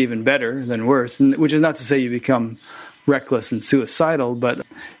gets even better than worse, which is not to say you become reckless and suicidal, but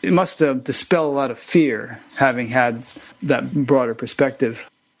it must dispel a lot of fear having had that broader perspective.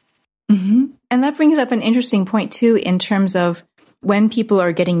 Mm-hmm. And that brings up an interesting point, too, in terms of when people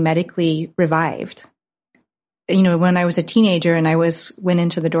are getting medically revived. When I was a teenager and I went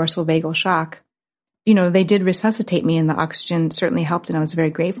into the dorsal vagal shock, they did resuscitate me and the oxygen certainly helped and I was very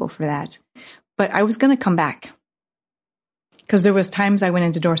grateful for that. But I was going to come back because there was times I went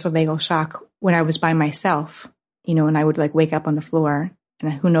into dorsal vagal shock when I was by myself, and I would wake up on the floor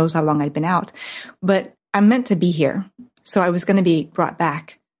and who knows how long I'd been out. But I'm meant to be here. So I was going to be brought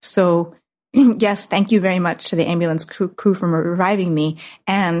back. So yes, thank you very much to the ambulance crew for reviving me,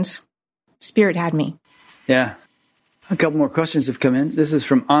 and Spirit had me. Yeah. A couple more questions have come in. This is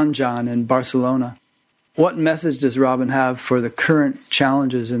from Anjan in Barcelona. What message does Robin have for the current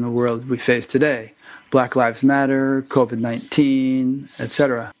challenges in the world we face today? Black Lives Matter, COVID-19,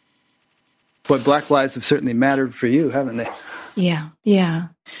 etc. Boy, Black lives have certainly mattered for you, haven't they? Yeah.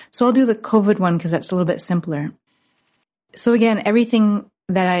 So I'll do the COVID one because that's a little bit simpler. So again, everything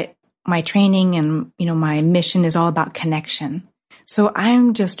my training and, my mission is all about connection. So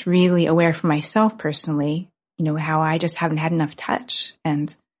I'm just really aware for myself personally, how I just haven't had enough touch.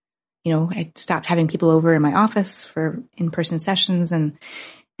 And, I stopped having people over in my office for in-person sessions, and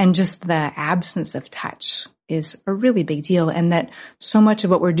just the absence of touch is a really big deal. And that so much of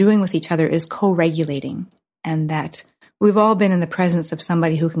what we're doing with each other is co-regulating, and that we've all been in the presence of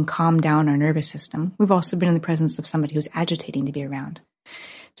somebody who can calm down our nervous system. We've also been in the presence of somebody who's agitating to be around.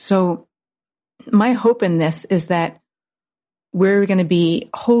 So my hope in this is that we're going to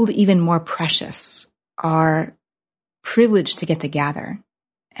hold even more precious our privilege to get together.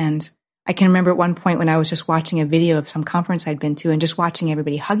 And I can remember at one point when I was just watching a video of some conference I'd been to and just watching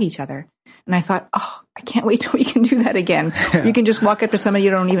everybody hug each other. And I thought, I can't wait till we can do that again. Yeah. You can just walk up to somebody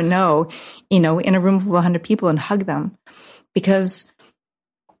you don't even know, in a room full of 100 people and hug them. Because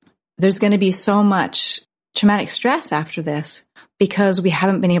there's going to be so much traumatic stress after this, because we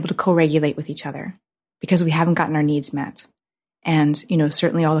haven't been able to co-regulate with each other, because we haven't gotten our needs met. And,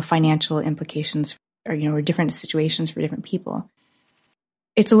 certainly all the financial implications are different situations for different people.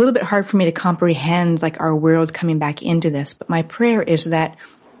 It's a little bit hard for me to comprehend our world coming back into this, but my prayer is that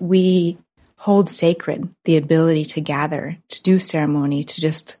we hold sacred the ability to gather, to do ceremony, to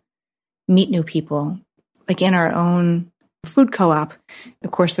just meet new people. Like in our own food co-op,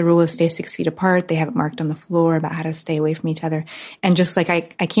 of course, the rule is stay 6 feet apart. They have it marked on the floor about how to stay away from each other. And just I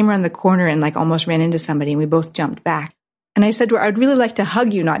came around the corner and almost ran into somebody, and we both jumped back. And I said to her, I'd really like to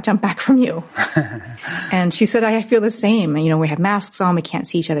hug you, not jump back from you. And she said, I feel the same. We have masks on. We can't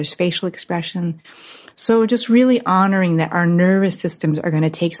see each other's facial expression. So just really honoring that our nervous systems are going to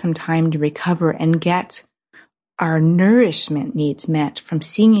take some time to recover and get our nourishment needs met from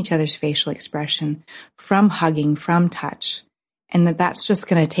seeing each other's facial expression, from hugging, from touch, and that's just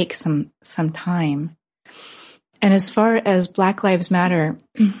going to take some time. And as far as Black Lives Matter,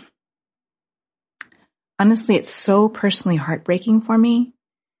 honestly, it's so personally heartbreaking for me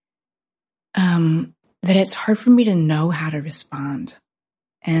that it's hard for me to know how to respond.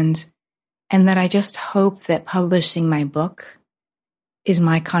 And that I just hope that publishing my book is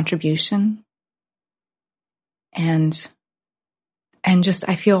my contribution. And just,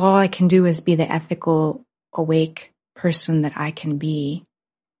 I feel all I can do is be the ethical, awake person that I can be.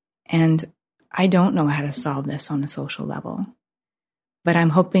 And I don't know how to solve this on a social level. But I'm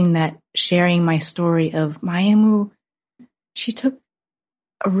hoping that sharing my story of Mayemu, she took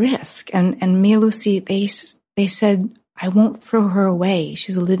a risk. And Mia Lucy, they said, I won't throw her away.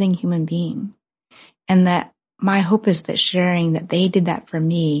 She's a living human being. And that my hope is that sharing that they did that for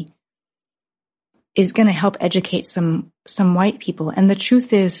me is going to help educate some white people. And the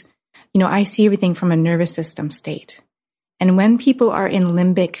truth is, I see everything from a nervous system state. And when people are in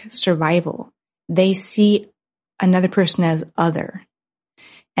limbic survival, they see another person as other.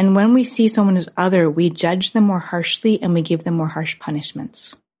 And when we see someone as other, we judge them more harshly and we give them more harsh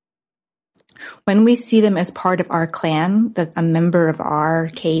punishments. When we see them as part of our clan, a member of our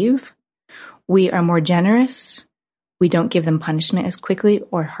cave, we are more generous. We don't give them punishment as quickly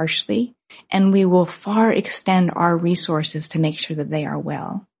or harshly, and we will far extend our resources to make sure that they are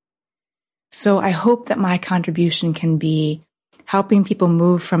well. So I hope that my contribution can be helping people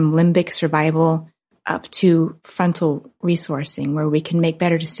move from limbic survival up to frontal resourcing, where we can make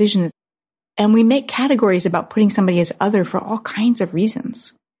better decisions. And we make categories about putting somebody as other for all kinds of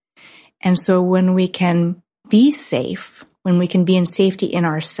reasons. And so when we can be safe, when we can be in safety in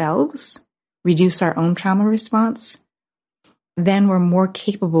ourselves, reduce our own trauma response, then we're more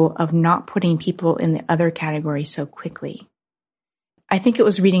capable of not putting people in the other category so quickly. I think it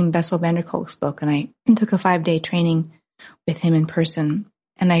was reading Bessel van der Kolk's book, and I took a 5-day training with him in person.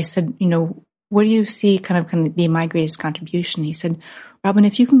 And I said, what do you see can be my greatest contribution? He said, Robin,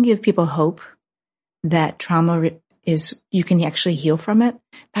 if you can give people hope that trauma you can actually heal from it,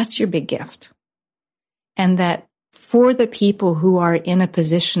 that's your big gift. And that for the people who are in a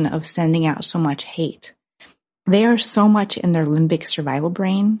position of sending out so much hate, they are so much in their limbic survival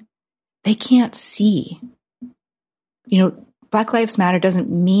brain, they can't see. Black Lives Matter doesn't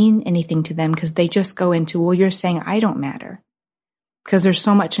mean anything to them because they just go into, well, you're saying I don't matter. Because there's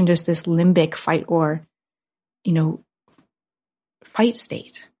so much in just this limbic fight or, fight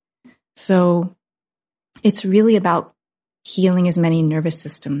state. So it's really about healing as many nervous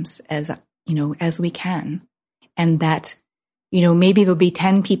systems as we can. And that, maybe there'll be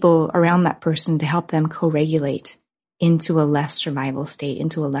 10 people around that person to help them co-regulate into a less survival state,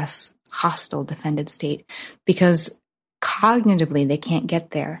 into a less hostile, defended state. Because cognitively, they can't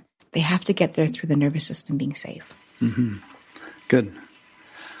get there. They have to get there through the nervous system being safe. Mm-hmm. Good.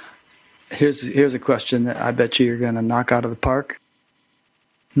 Here's a question that I bet you're going to knock out of the park.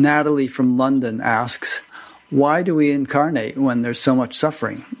 Natalie from London asks, why do we incarnate when there's so much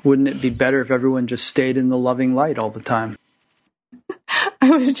suffering? Wouldn't it be better if everyone just stayed in the loving light all the time? I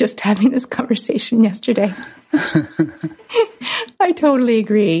was just having this conversation yesterday. I totally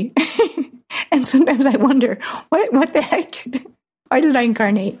agree. And sometimes I wonder, what the heck? Why did I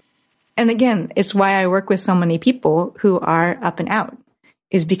incarnate? And again, it's why I work with so many people who are up and out,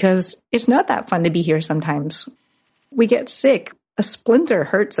 is because it's not that fun to be here sometimes. We get sick. A splinter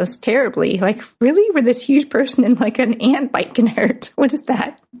hurts us terribly. Like, really? We're this huge person and like an ant bite can hurt. What is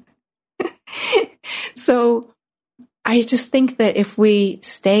that? So I just think that if we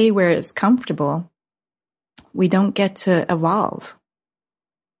stay where it's comfortable, we don't get to evolve.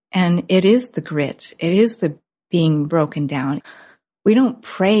 And it is the grit. It is the being broken down. We don't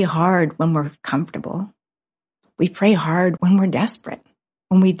pray hard when we're comfortable. We pray hard when we're desperate,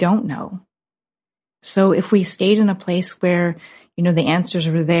 when we don't know. So if we stayed in a place where, the answers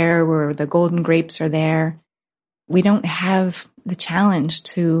are there, where the golden grapes are there, we don't have the challenge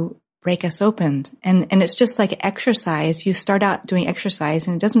to break us open. And it's just like exercise. You start out doing exercise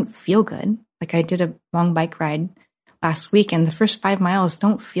and it doesn't feel good. Like I did a long bike ride last week and the first 5 miles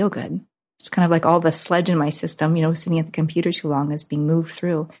don't feel good. It's kind of like all the sludge in my system, sitting at the computer too long is being moved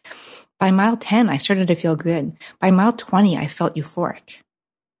through. By mile 10, I started to feel good. By mile 20, I felt euphoric.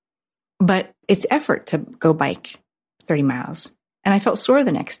 But it's effort to go bike 30 miles. And I felt sore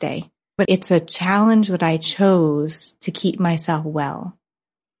the next day. But it's a challenge that I chose to keep myself well.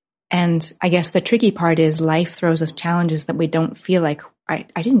 And I guess the tricky part is life throws us challenges that we don't feel like, I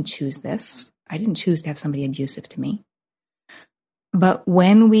didn't choose this. I didn't choose to have somebody abusive to me. But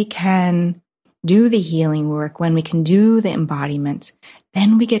when we can do the healing work, when we can do the embodiment,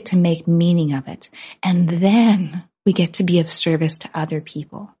 then we get to make meaning of it. And then we get to be of service to other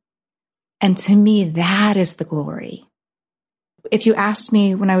people. And to me, that is the glory. If you asked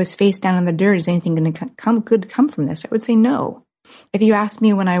me when I was face down in the dirt, is anything going to come from this? I would say no. If you asked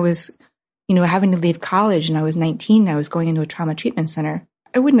me when I was, having to leave college and I was 19 and I was going into a trauma treatment center,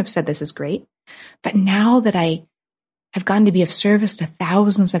 I wouldn't have said this is great. But now that I have gotten to be of service to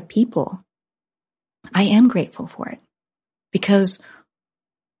thousands of people, I am grateful for it. Because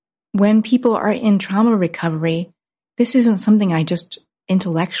when people are in trauma recovery, this isn't something I just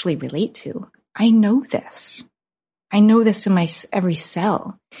intellectually relate to. I know this. I know this in my every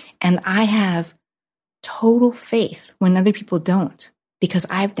cell. And I have total faith when other people don't, because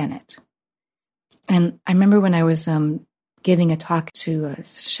I've done it. And I remember when I was giving a talk to a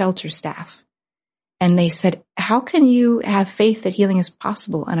shelter staff, and they said, how can you have faith that healing is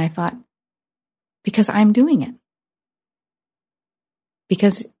possible? And I thought, because I'm doing it.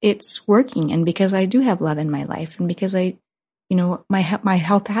 Because it's working, and because I do have love in my life, and because my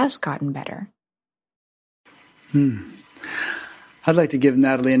health has gotten better. I'd like to give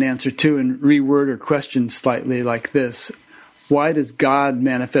Natalie an answer too and reword her question slightly like this. Why does God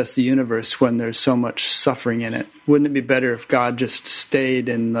manifest the universe when there's so much suffering in it? Wouldn't it be better if God just stayed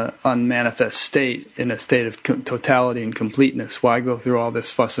in the unmanifest state, in a state of totality and completeness? Why go through all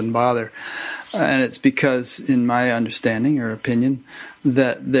this fuss and bother? And it's because, in my understanding or opinion,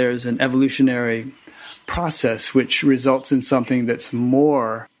 that there's an evolutionary process which results in something that's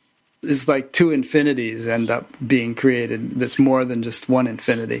more. It's like two infinities end up being created that's more than just one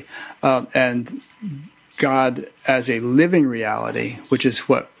infinity. And God as a living reality, which is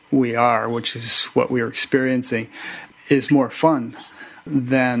what we are, which is what we are experiencing, is more fun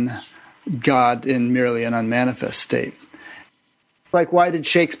than God in merely an unmanifest state. Like, why did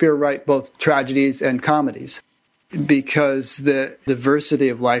Shakespeare write both tragedies and comedies? Because the diversity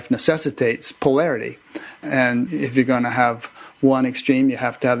of life necessitates polarity. And if you're going to have one extreme, you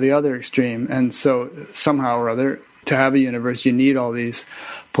have to have the other extreme. And so somehow or other, to have a universe, you need all these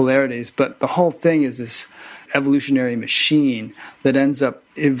polarities. But the whole thing is this evolutionary machine that ends up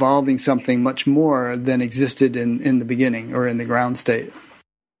evolving something much more than existed in the beginning or in the ground state.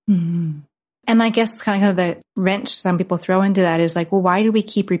 Mm-hmm. And I guess kind of the wrench some people throw into that is like, well, why do we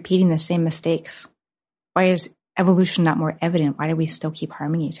keep repeating the same mistakes? Why is evolution not more evident? Why do we still keep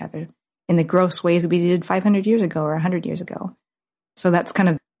harming each other in the gross ways we did 500 years ago or 100 years ago? So that's kind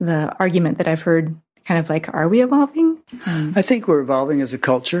of the argument that I've heard, kind of like, are we evolving? I think we're evolving as a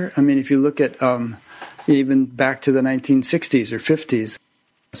culture. I mean, if you look at even back to the 1960s or 50s,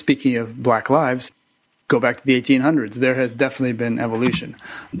 speaking of Black lives, go back to the 1800s, there has definitely been evolution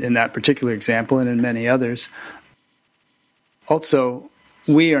in that particular example and in many others. Also,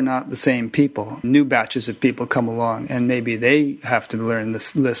 we are not the same people. New batches of people come along, and maybe they have to learn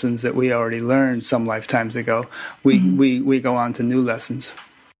the lessons that we already learned some lifetimes ago. We go on to new lessons.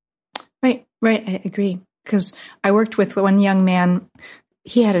 Right, I agree. Because I worked with one young man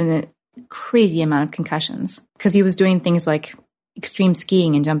he had a crazy amount of concussions because he was doing things like extreme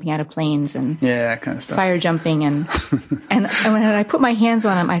skiing and jumping out of planes and that kind of stuff. Fire jumping. And when I put my hands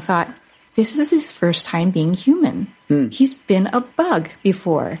on him, I thought, this is his first time being human. He's been a bug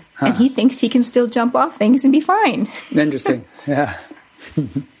before, and he thinks he can still jump off things and be fine. Interesting. Yeah.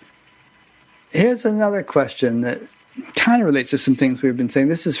 Here's another question that kind of relates to some things we've been saying.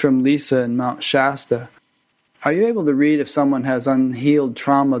 This is from Lisa in Mount Shasta. Are you able to read if someone has unhealed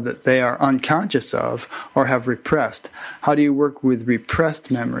trauma that they are unconscious of or have repressed? How do you work with repressed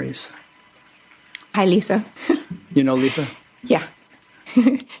memories? Hi, Lisa. You know Lisa? Yeah.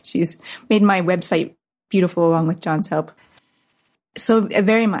 She's made my website beautiful along with John's help. So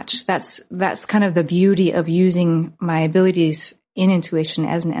very much. That's kind of the beauty of using my abilities in intuition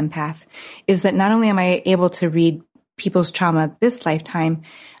as an empath, is that not only am I able to read people's trauma this lifetime,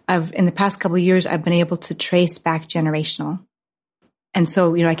 in the past couple of years, I've been able to trace back generational. And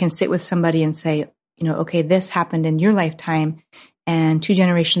so, I can sit with somebody and say, okay, this happened in your lifetime, and 2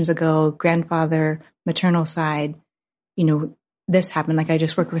 generations ago, grandfather, maternal side, this happened. Like I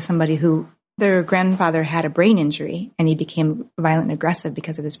just worked with somebody who their grandfather had a brain injury and he became violent and aggressive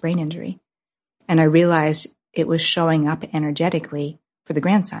because of his brain injury. And I realized it was showing up energetically for the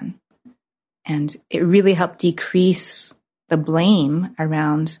grandson. And it really helped decrease the blame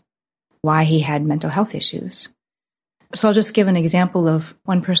around why he had mental health issues. So I'll just give an example of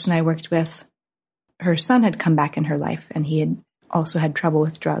one person I worked with. Her son had come back in her life and he had also had trouble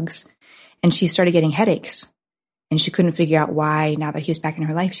with drugs. And she started getting headaches. And she couldn't figure out why, now that he was back in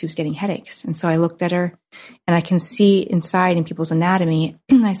her life, she was getting headaches. And so I looked at her, and I can see inside in people's anatomy,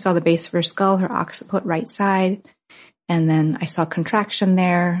 I saw the base of her skull, her occiput right side, and then I saw contraction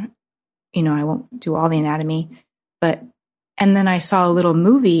there. I won't do all the anatomy, and then I saw a little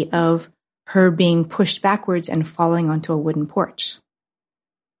movie of her being pushed backwards and falling onto a wooden porch.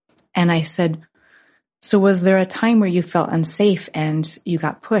 And I said, so was there a time where you felt unsafe and you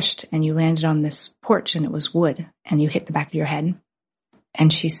got pushed and you landed on this porch and it was wood and you hit the back of your head?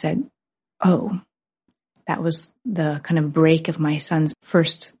 And she said, oh, that was the kind of break of my son's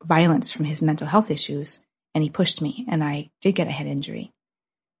first violence from his mental health issues. And he pushed me and I did get a head injury.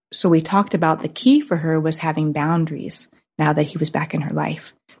 So we talked about the key for her was having boundaries now that he was back in her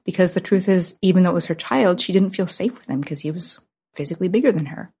life. Because the truth is, even though it was her child, she didn't feel safe with him because he was physically bigger than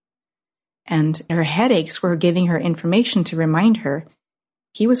her. And her headaches were giving her information to remind her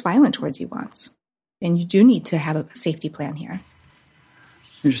he was violent towards you once. And you do need to have a safety plan here.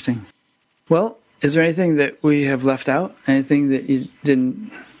 Interesting. Well, is there anything that we have left out? Anything that you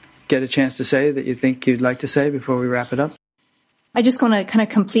didn't get a chance to say that you think you'd like to say before we wrap it up? I just want to kind of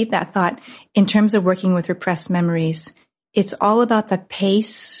complete that thought. In terms of working with repressed memories, it's all about the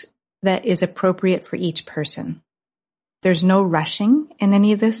pace that is appropriate for each person. There's no rushing in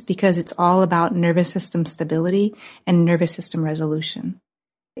any of this because it's all about nervous system stability and nervous system resolution.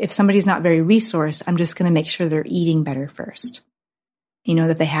 If somebody's not very resourced, I'm just going to make sure they're eating better first.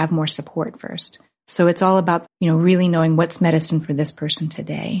 That they have more support first. So it's all about, really knowing what's medicine for this person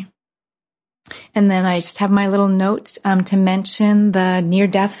today. And then I just have my little note to mention the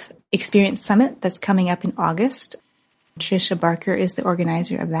Near-Death Experience Summit that's coming up in August. Tricia Barker is the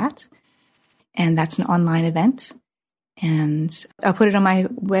organizer of that. And that's an online event. And I'll put it on my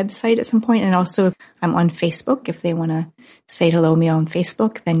website at some point. And also I'm on Facebook. If they want to say hello to me on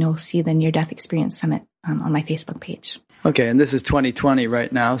Facebook, then you'll see the Near-Death Experience Summit on my Facebook page. Okay, and this is 2020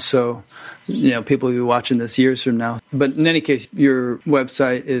 right now, so people will be watching this years from now. But in any case, your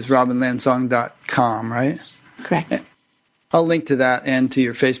website is robinlansong.com, right? Correct. I'll link to that and to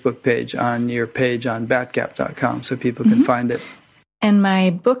your Facebook page on your page on batgap.com so people can find it. And my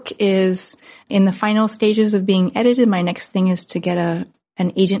book is in the final stages of being edited. My next thing is to get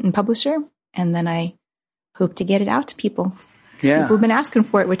an agent and publisher, and then I hope to get it out to people. Yeah. People have been asking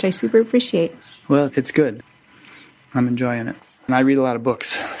for it, which I super appreciate. Well, it's good. I'm enjoying it. And I read a lot of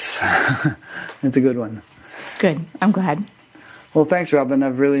books. So it's a good one. Good. I'm glad. Well, thanks, Robin.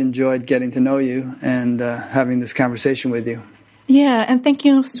 I've really enjoyed getting to know you and having this conversation with you. Yeah, and thank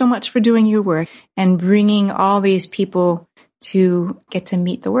you so much for doing your work and bringing all these people to get to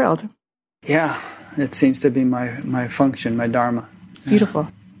meet the world. Yeah, it seems to be my function, my dharma. Beautiful.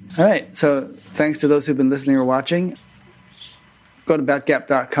 All right, so thanks to those who've been listening or watching. Go to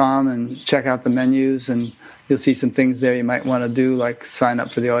batgap.com and check out the menus, and you'll see some things there you might want to do, like sign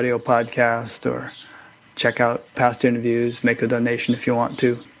up for the audio podcast or check out past interviews, make a donation if you want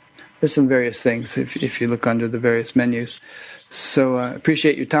to. There's some various things if you look under the various menus. So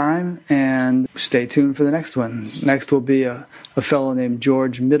appreciate your time, and stay tuned for the next one. Next will be a fellow named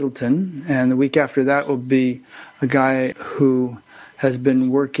George Middleton, and the week after that will be a guy who has been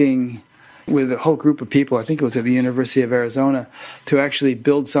working with a whole group of people, I think it was at the University of Arizona, to actually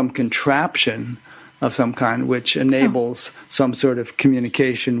build some contraption of some kind which enables some sort of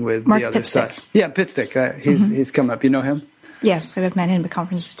communication with Mark the other Pitstick. side. Yeah, Pitstick. He's come up. You know him? Yes, I've met him at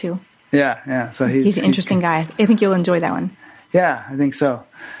conferences too. Yeah. So He's an interesting guy. I think you'll enjoy that one. Yeah, I think so.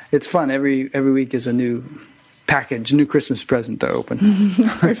 It's fun. Every week is a new package, new Christmas present to open.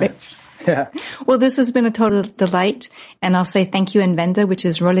 Perfect. Yeah. Well, this has been a total delight, and I'll say thank you in Venda, which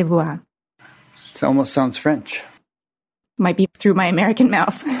is Rolez-vous. It almost sounds French. Might be through my American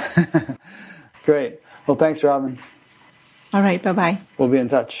mouth. Great. Well, thanks, Robin. All right, bye-bye. We'll be in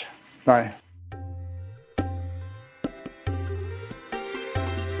touch. Bye.